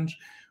Challenge.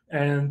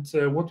 And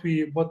what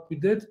we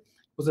did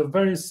was a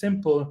very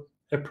simple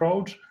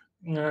approach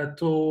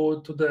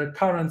to the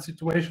current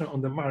situation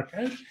on the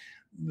market.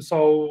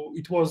 So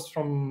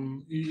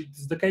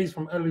it's the case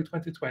from early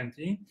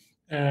 2020,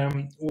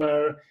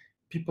 where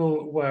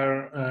people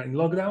were in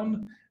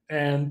lockdown,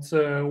 and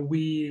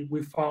we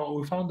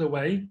found a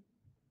way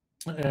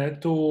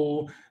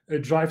to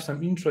drive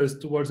some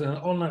interest towards an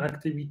online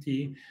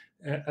activity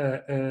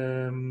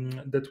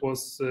that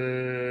was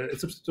a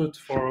substitute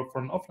for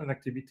an offline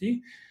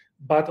activity.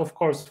 But of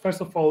course,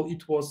 first of all,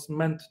 it was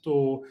meant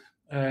to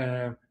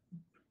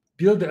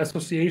build the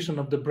association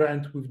of the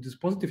brand with this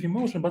positive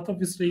emotion. But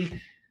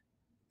obviously,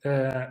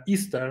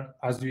 Easter,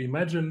 as you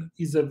imagine,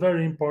 is a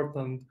very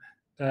important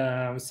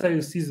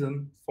sales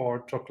season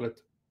for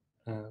chocolate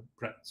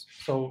brands.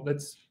 So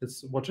let's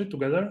watch it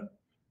together.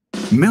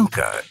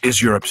 Milka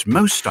is Europe's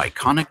most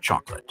iconic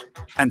chocolate,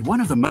 and one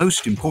of the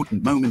most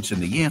important moments in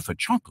the year for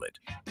chocolate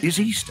is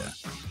Easter.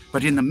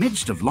 But in the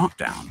midst of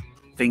lockdown,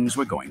 things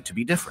were going to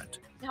be different.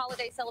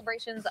 Holiday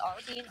celebrations are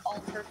being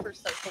altered for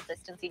social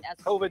distancing as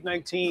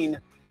COVID-19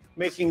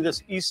 making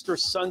this Easter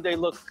Sunday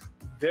look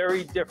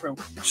very different.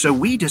 So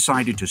we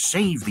decided to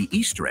save the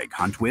Easter egg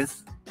hunt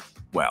with,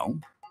 well,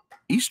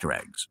 Easter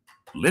eggs,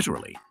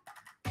 literally.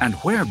 And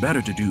where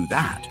better to do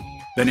that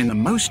than in the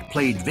most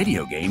played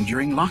video game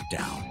during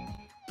lockdown?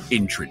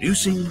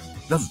 Introducing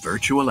the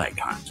virtual egg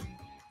hunt.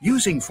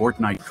 Using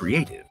Fortnite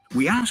Creative,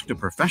 we asked a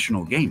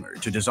professional gamer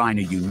to design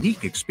a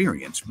unique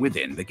experience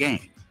within the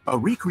game. A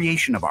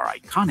recreation of our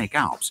iconic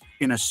Alps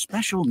in a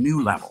special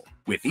new level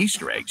with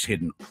Easter eggs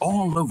hidden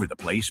all over the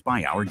place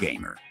by our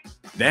gamer.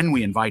 Then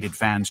we invited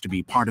fans to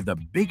be part of the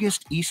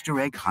biggest Easter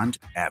egg hunt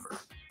ever.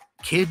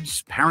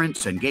 Kids,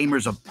 parents, and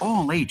gamers of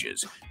all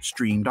ages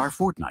streamed our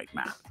Fortnite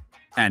map.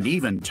 And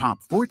even top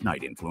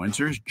Fortnite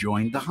influencers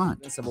joined the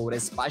hunt. Să vă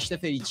urez Paște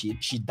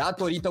fericit și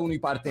datorită unui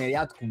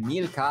parteneriat cu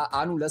Milka,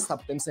 anul ăsta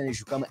putem să ne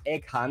jucăm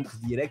Egg Hunt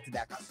direct de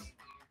acasă.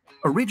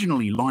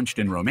 Originally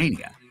launched in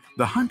Romania,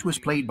 the hunt was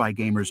played by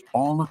gamers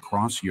all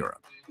across Europe.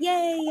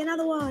 Yay,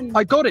 another one.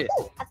 I got it.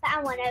 I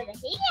found one over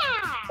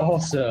here.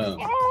 Awesome.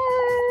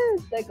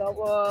 Yes, they got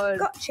one.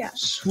 Gotcha.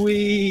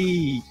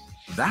 Sweet.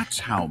 That's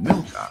how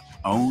Milka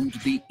owned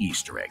the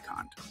Easter egg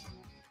hunt.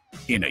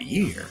 In a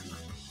year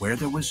where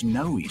there was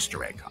no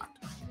Easter egg hunt.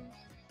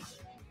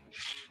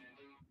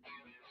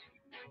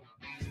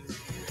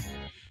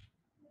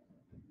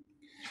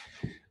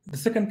 The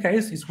second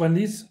case is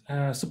Wendy's,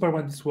 Super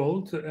Wendy's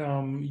World.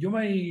 You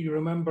may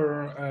remember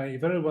a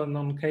very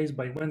well-known case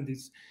by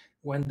Wendy's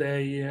when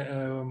they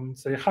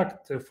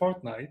hacked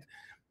Fortnite,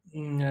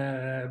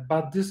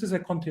 but this is a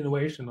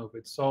continuation of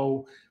it.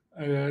 So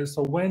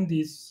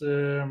Wendy's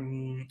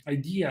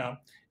idea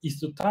is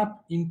to tap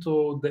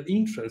into the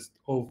interest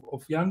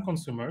of young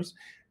consumers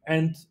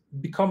and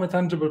become a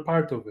tangible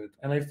part of it.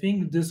 And I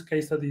think this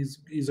case study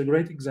is a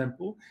great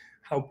example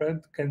how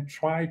brand can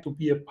try to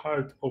be a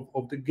part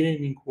of the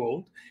gaming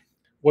world.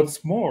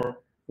 What's more,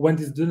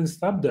 Wendy's didn't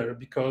stop there,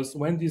 because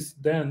Wendy's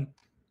then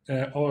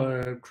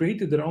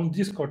created their own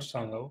Discord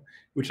channel,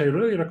 which I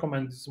really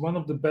recommend. It's one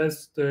of the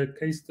best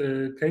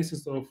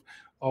cases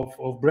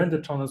of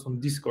branded channels on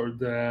Discord,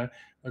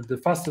 the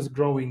fastest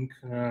growing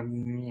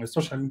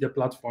social media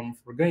platform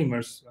for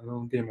gamers and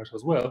non-gamers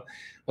as well.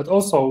 But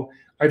also,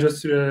 I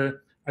just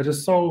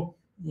saw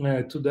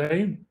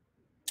today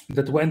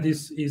that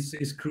Wendy's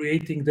is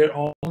creating their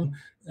own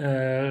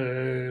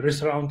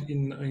restaurant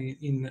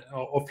in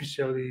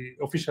official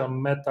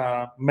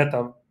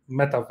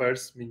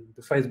metaverse, meaning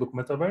the Facebook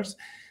metaverse.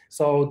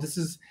 So this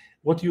is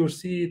what you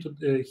see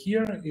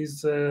here is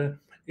a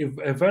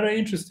very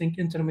interesting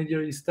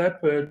intermediary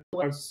step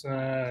towards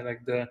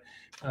like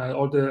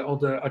all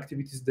the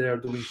activities they are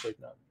doing right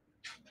now.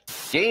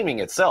 Gaming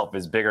itself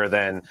is bigger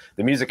than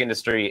the music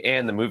industry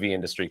and the movie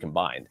industry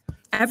combined.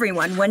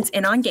 Everyone wants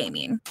in on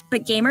gaming,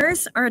 but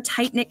gamers are a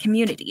tight-knit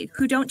community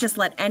who don't just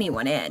let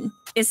anyone in,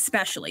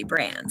 especially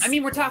brands. I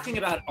mean, we're talking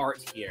about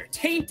art here,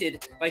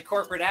 tainted by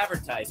corporate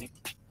advertising.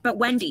 But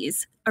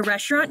Wendy's, a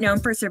restaurant known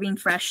for serving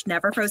fresh,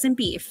 never frozen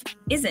beef,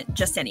 isn't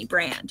just any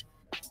brand.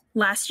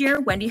 Last year,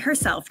 Wendy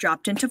herself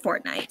dropped into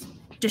Fortnite,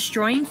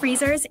 destroying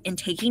freezers and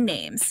taking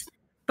names.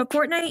 But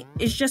Fortnite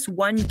is just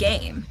one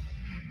game.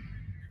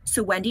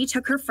 So Wendy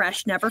took her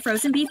fresh, never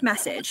frozen beef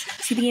message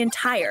to the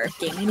entire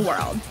gaming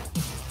world.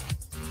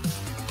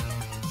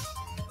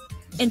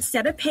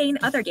 Instead of paying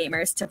other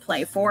gamers to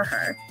play for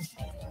her,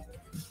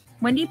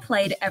 Wendy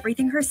played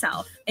everything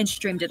herself and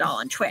streamed it all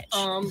on Twitch.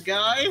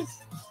 Guys,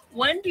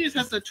 Wendy's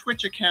has a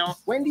Twitch account.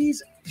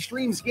 Wendy's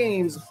streams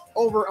games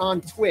over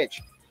on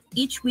Twitch.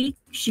 Each week,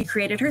 she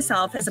created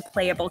herself as a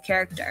playable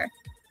character,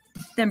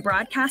 then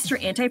broadcast her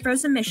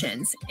anti-frozen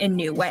missions in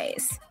new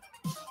ways.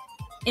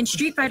 In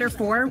Street Fighter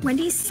 4,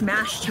 Wendy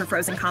smashed her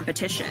frozen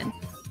competition.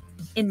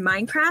 In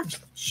Minecraft,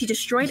 she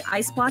destroyed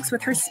ice blocks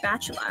with her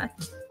spatula.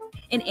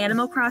 In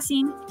Animal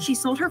Crossing, she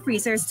sold her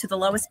freezers to the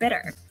lowest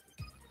bidder.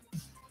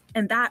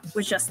 And that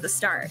was just the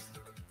start.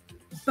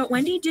 But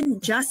Wendy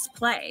didn't just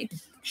play.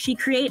 She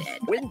created.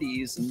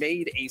 Wendy's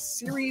made a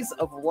series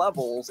of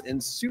levels in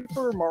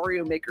Super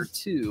Mario Maker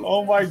 2.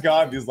 Oh my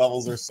god, these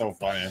levels are so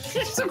funny.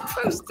 It's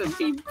supposed to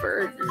be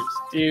burgers,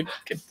 dude.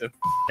 Get the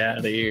out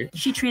of here.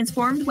 She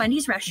transformed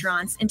Wendy's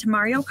restaurants into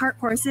Mario Kart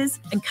courses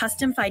and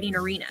custom fighting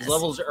arenas. These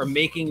levels are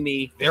making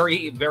me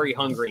very, very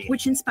hungry.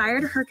 Which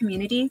inspired her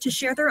community to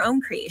share their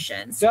own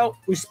creations. So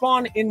we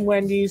spawn in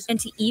Wendy's. And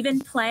to even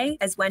play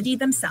as Wendy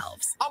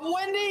themselves. I'm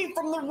Wendy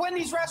from the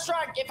Wendy's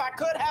restaurant. If I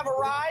could have a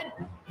ride,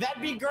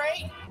 that'd be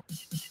great.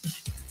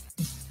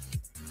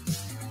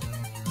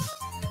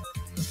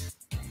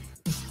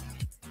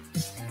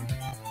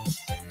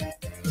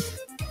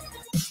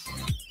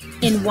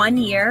 In 1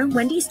 year,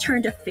 Wendy's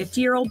turned a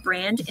 50-year-old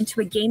brand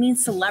into a gaming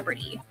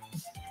celebrity,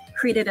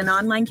 created an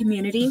online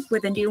community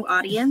with a new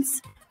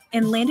audience,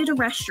 and landed a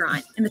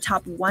restaurant in the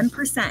top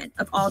 1%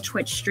 of all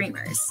Twitch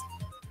streamers,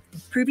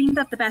 proving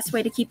that the best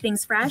way to keep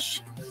things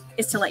fresh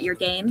is to let your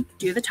game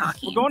do the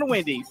talking. We're going to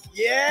Wendy's.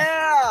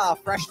 Yeah!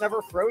 Fresh,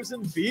 never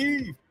frozen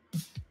beef.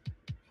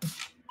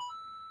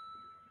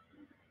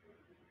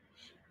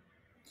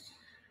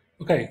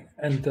 Okay,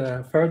 and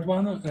third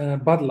one,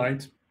 Bud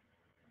Light,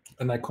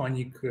 an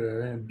iconic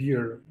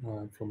beer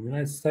from the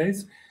United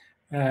States,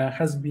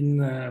 has been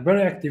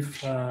very active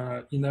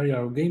in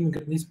area of gaming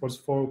and esports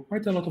for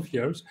quite a lot of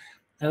years.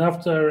 And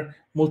after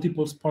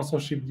multiple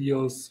sponsorship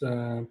deals,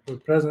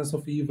 presence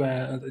of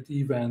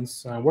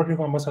events, working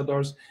with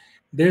ambassadors,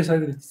 they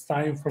decided it's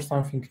time for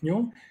something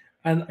new.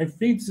 And I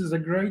think this is a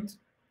great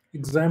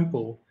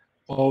example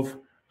of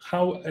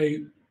how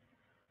a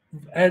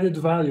added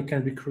value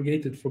can be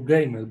created for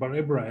gamers by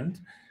a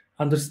brand,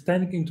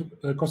 understanding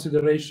into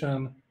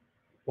consideration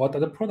what are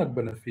the product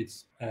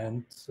benefits,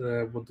 and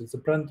what does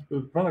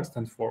the product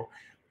stand for,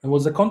 and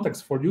what's the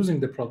context for using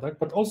the product,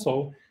 but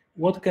also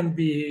what can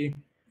be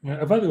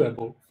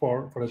available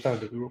for the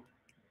target group.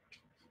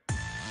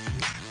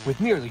 With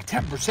nearly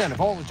 10%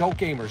 of all adult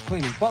gamers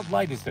claiming Bud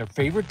Light is their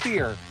favorite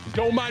beer,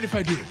 don't mind if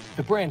I do,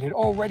 the brand had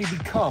already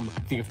become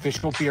the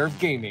official beer of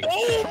gaming.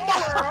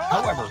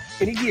 However,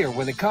 in a year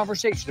when the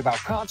conversation about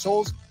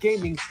consoles,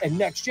 gaming, and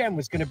next-gen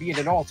was going to be at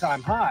an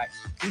all-time high,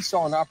 we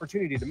saw an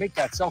opportunity to make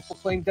that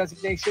self-proclaimed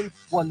designation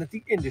one that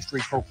the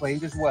industry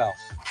proclaimed as well.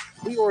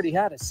 We already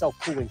had a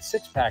self-cooling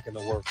six-pack in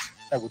the works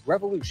that would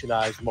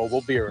revolutionize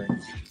mobile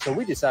beering. So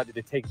we decided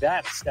to take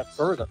that a step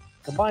further,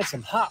 combine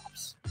some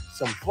hops,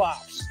 some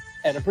flops,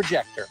 and a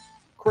projector,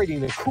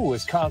 creating the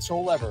coolest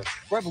console ever,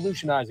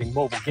 revolutionizing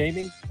mobile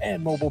gaming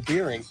and mobile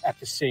beering at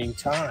the same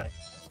time.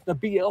 The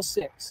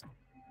BL6.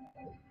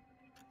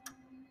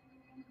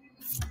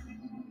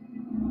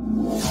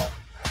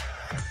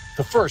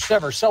 The first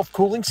ever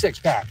self-cooling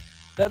six-pack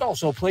that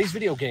also plays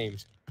video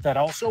games, that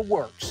also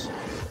works.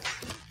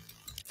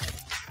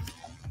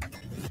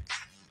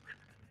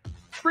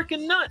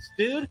 Freaking nuts,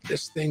 dude.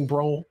 This thing,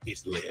 bro,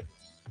 is lit.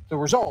 The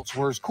results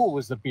were as cool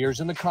as the beers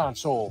in the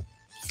console.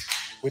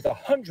 With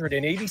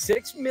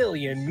 186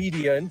 million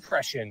media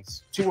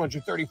impressions,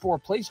 234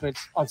 placements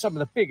on some of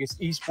the biggest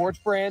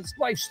esports brands,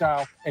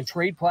 lifestyle, and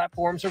trade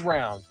platforms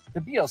around, the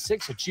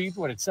BL6 achieved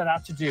what it set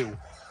out to do: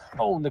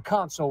 own the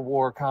console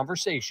war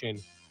conversation.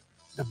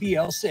 The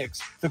BL6,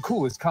 the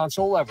coolest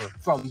console ever,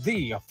 from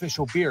the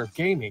official beer of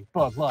gaming,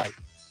 Bud Light.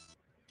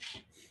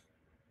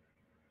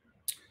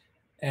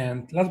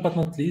 And last but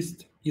not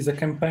least is a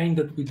campaign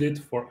that we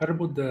did for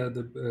Airbud,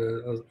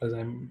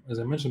 as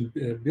I mentioned,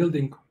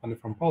 building company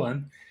from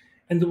Poland,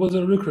 and it was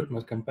a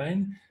recruitment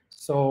campaign.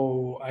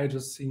 So I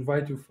just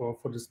invite you for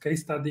this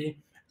case study,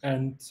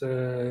 and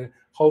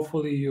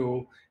hopefully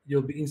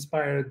you'll be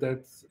inspired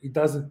that it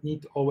doesn't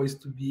need always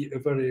to be a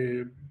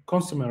very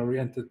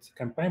consumer-oriented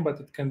campaign, but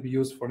it can be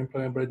used for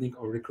employer branding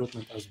or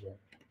recruitment as well.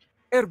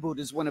 Airbud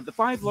is one of the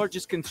 5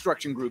 largest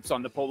construction groups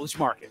on the Polish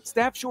market.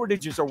 Staff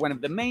shortages are one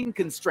of the main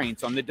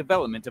constraints on the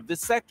development of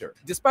this sector.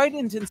 Despite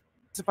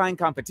intensifying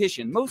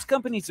competition, most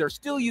companies are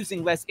still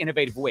using less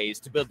innovative ways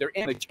to build their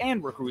image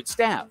and recruit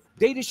staff.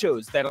 Data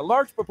shows that a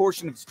large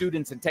proportion of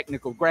students and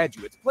technical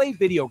graduates play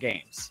video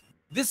games.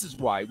 This is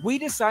why we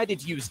decided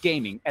to use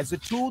gaming as a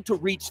tool to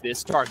reach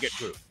this target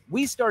group.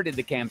 We started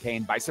the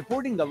campaign by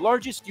supporting the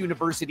largest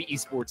university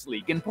esports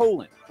league in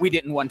Poland. We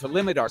didn't want to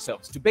limit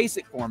ourselves to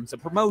basic forms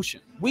of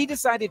promotion. We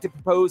decided to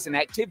propose an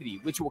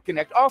activity which will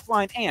connect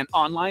offline and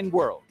online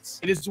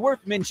worlds. It is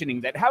worth mentioning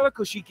that Hala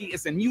Koshiki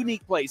is a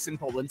unique place in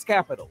Poland's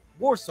capital,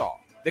 Warsaw.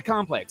 The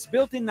complex,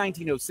 built in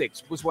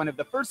 1906, was one of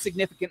the first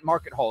significant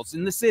market halls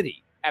in the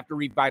city, after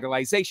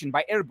revitalization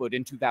by Airbud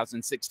in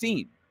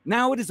 2016.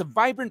 Now it is a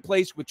vibrant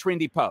place with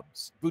trendy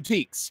pubs,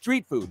 boutiques,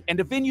 street food, and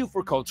a venue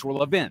for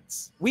cultural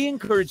events. We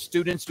encourage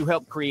students to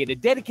help create a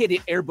dedicated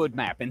Airbud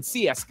map in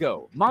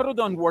CSGO, modeled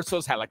on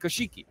Warsaw's Hala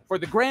Koshiki. For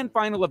the grand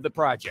final of the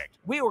project,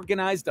 we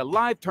organized a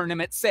live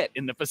tournament set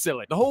in the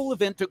facility. The whole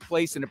event took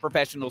place in a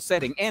professional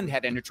setting and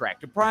had an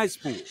attractive prize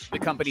pool. The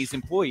company's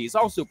employees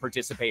also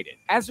participated.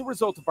 As a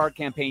result of our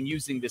campaign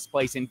using this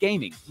place in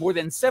gaming, more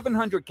than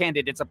 700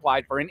 candidates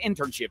applied for an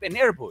internship in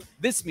Airbud.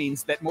 This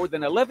means that more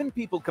than 11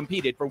 people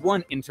competed for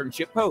one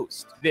internship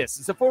post. This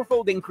is a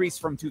 4-fold increase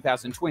from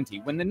 2020,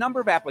 when the number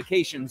of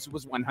applications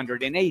was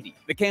 180.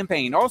 The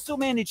campaign also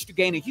managed to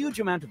gain a huge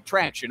amount of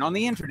traction on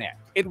the internet.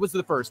 It was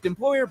the first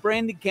employer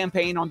branded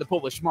campaign on the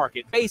Polish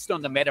market based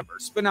on the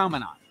metaverse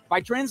phenomenon.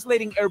 By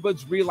translating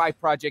Airbud's real-life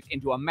project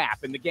into a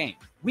map in the game,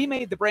 we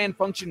made the brand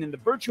function in the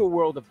virtual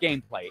world of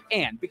gameplay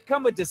and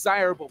become a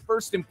desirable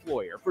first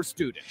employer for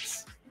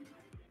students.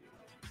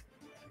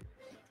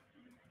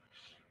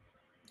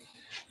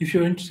 If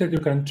you're interested, you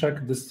can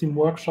check the Steam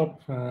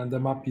workshop. The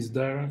map is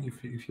there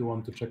if you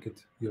want to check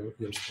it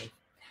yourself.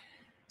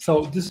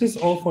 So this is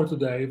all for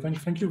today.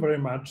 Thank you very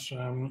much.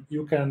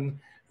 You can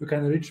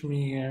reach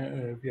me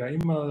via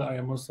email. I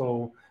am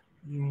also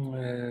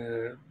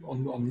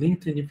on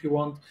LinkedIn if you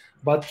want.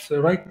 But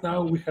right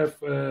now we have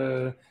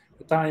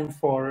time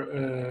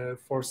for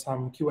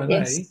some Q&A.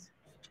 Yes.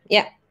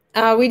 Yeah.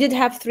 We did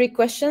have 3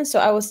 questions, so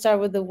I will start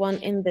with the one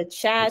in the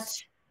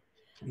chat.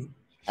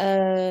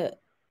 Yes.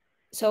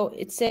 So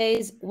it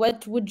says,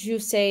 what would you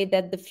say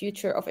that the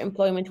future of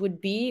employment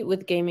would be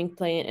with gaming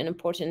playing an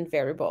important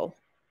variable?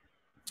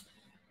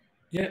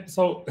 Yeah,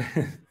 so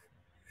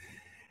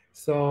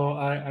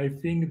I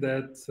think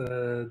that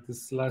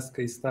this last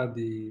case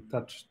study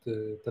touched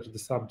the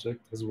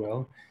subject as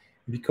well,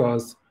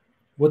 because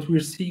what we're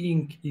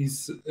seeing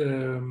is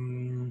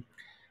an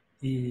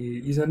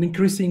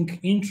increasing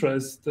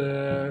interest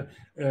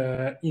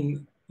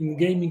in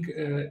gaming,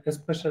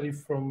 especially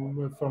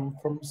from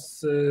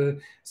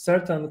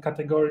certain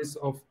categories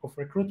of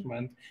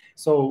recruitment.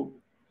 So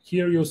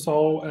here you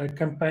saw a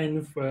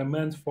campaign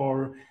meant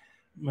for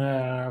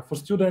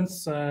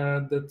students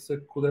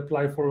that could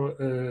apply for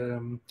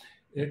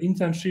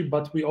internship,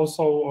 but we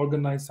also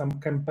organize some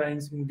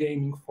campaigns in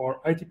gaming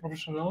for IT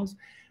professionals.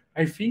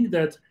 I think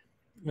that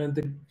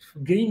the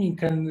gaming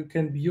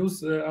can be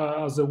used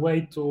as a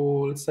way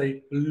to, let's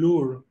say,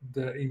 lure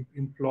the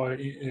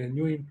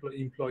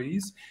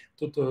employees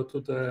to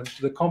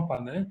the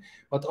company,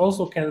 but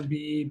also can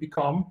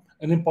become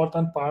an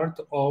important part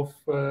of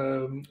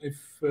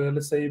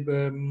let's say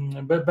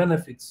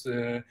benefits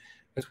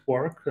at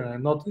work.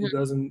 It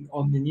doesn't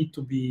only need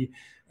to be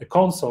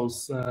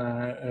consoles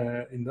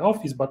in the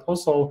office, but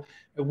also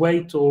a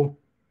way to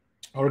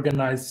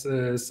organize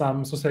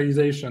some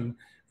socialization.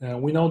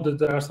 We know that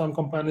there are some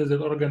companies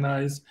that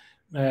organize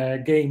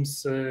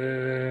games,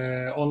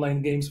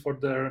 online games for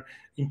their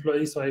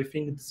employees. So I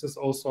think this is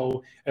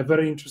also a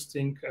very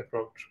interesting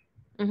approach.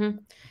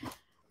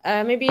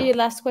 Maybe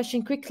last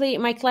question quickly.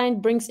 My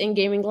client brings in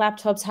gaming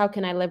laptops. How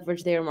can I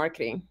leverage their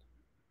marketing?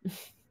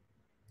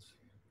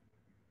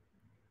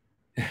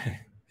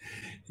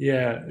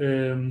 Yeah.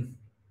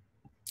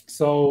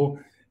 So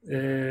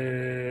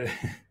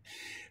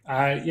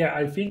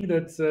I think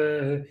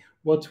that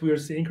what we are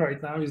seeing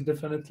right now is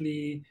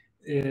definitely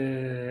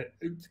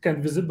kind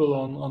of visible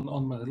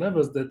on many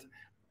levels, that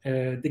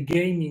the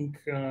gaming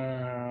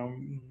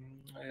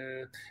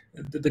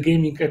the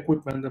gaming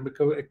equipment,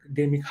 the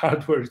gaming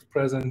hardware is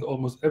present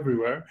almost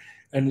everywhere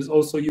and is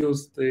also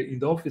used in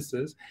the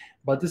offices.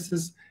 But this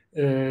is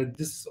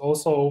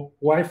also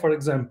why, for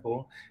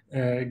example,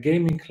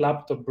 gaming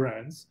laptop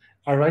brands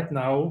are right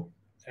now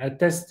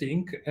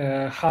testing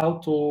how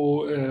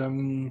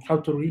to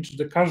reach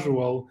the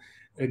casual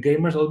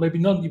gamers, or maybe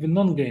not even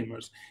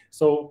non-gamers.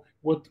 So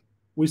what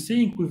we're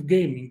seeing with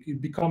gaming is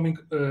becoming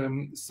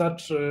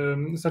such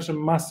a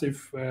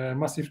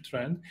massive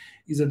trend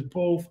is that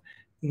both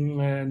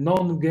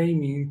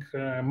non-gaming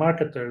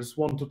marketers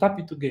want to tap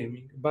into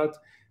gaming, but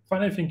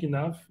funny thing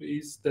enough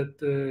is that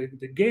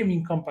the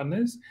gaming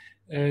companies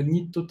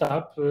need to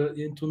tap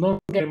into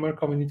non-gamer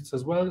communities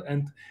as well.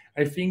 And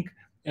I think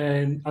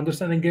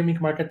understanding gaming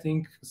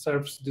marketing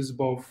serves this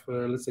both,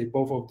 let's say,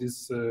 both of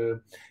these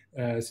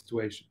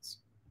situations.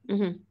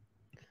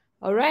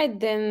 All right,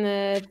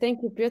 then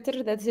thank you,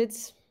 Piotr. That's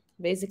it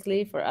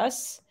basically for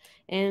us.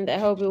 And I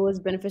hope it was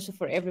beneficial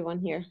for everyone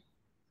here.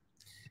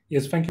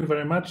 Yes, thank you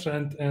very much,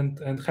 and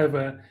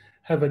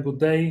have a good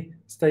day.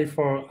 Stay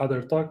for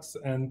other talks,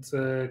 and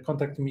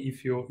contact me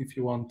if you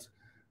want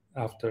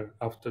after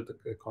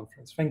the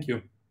conference. Thank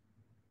you.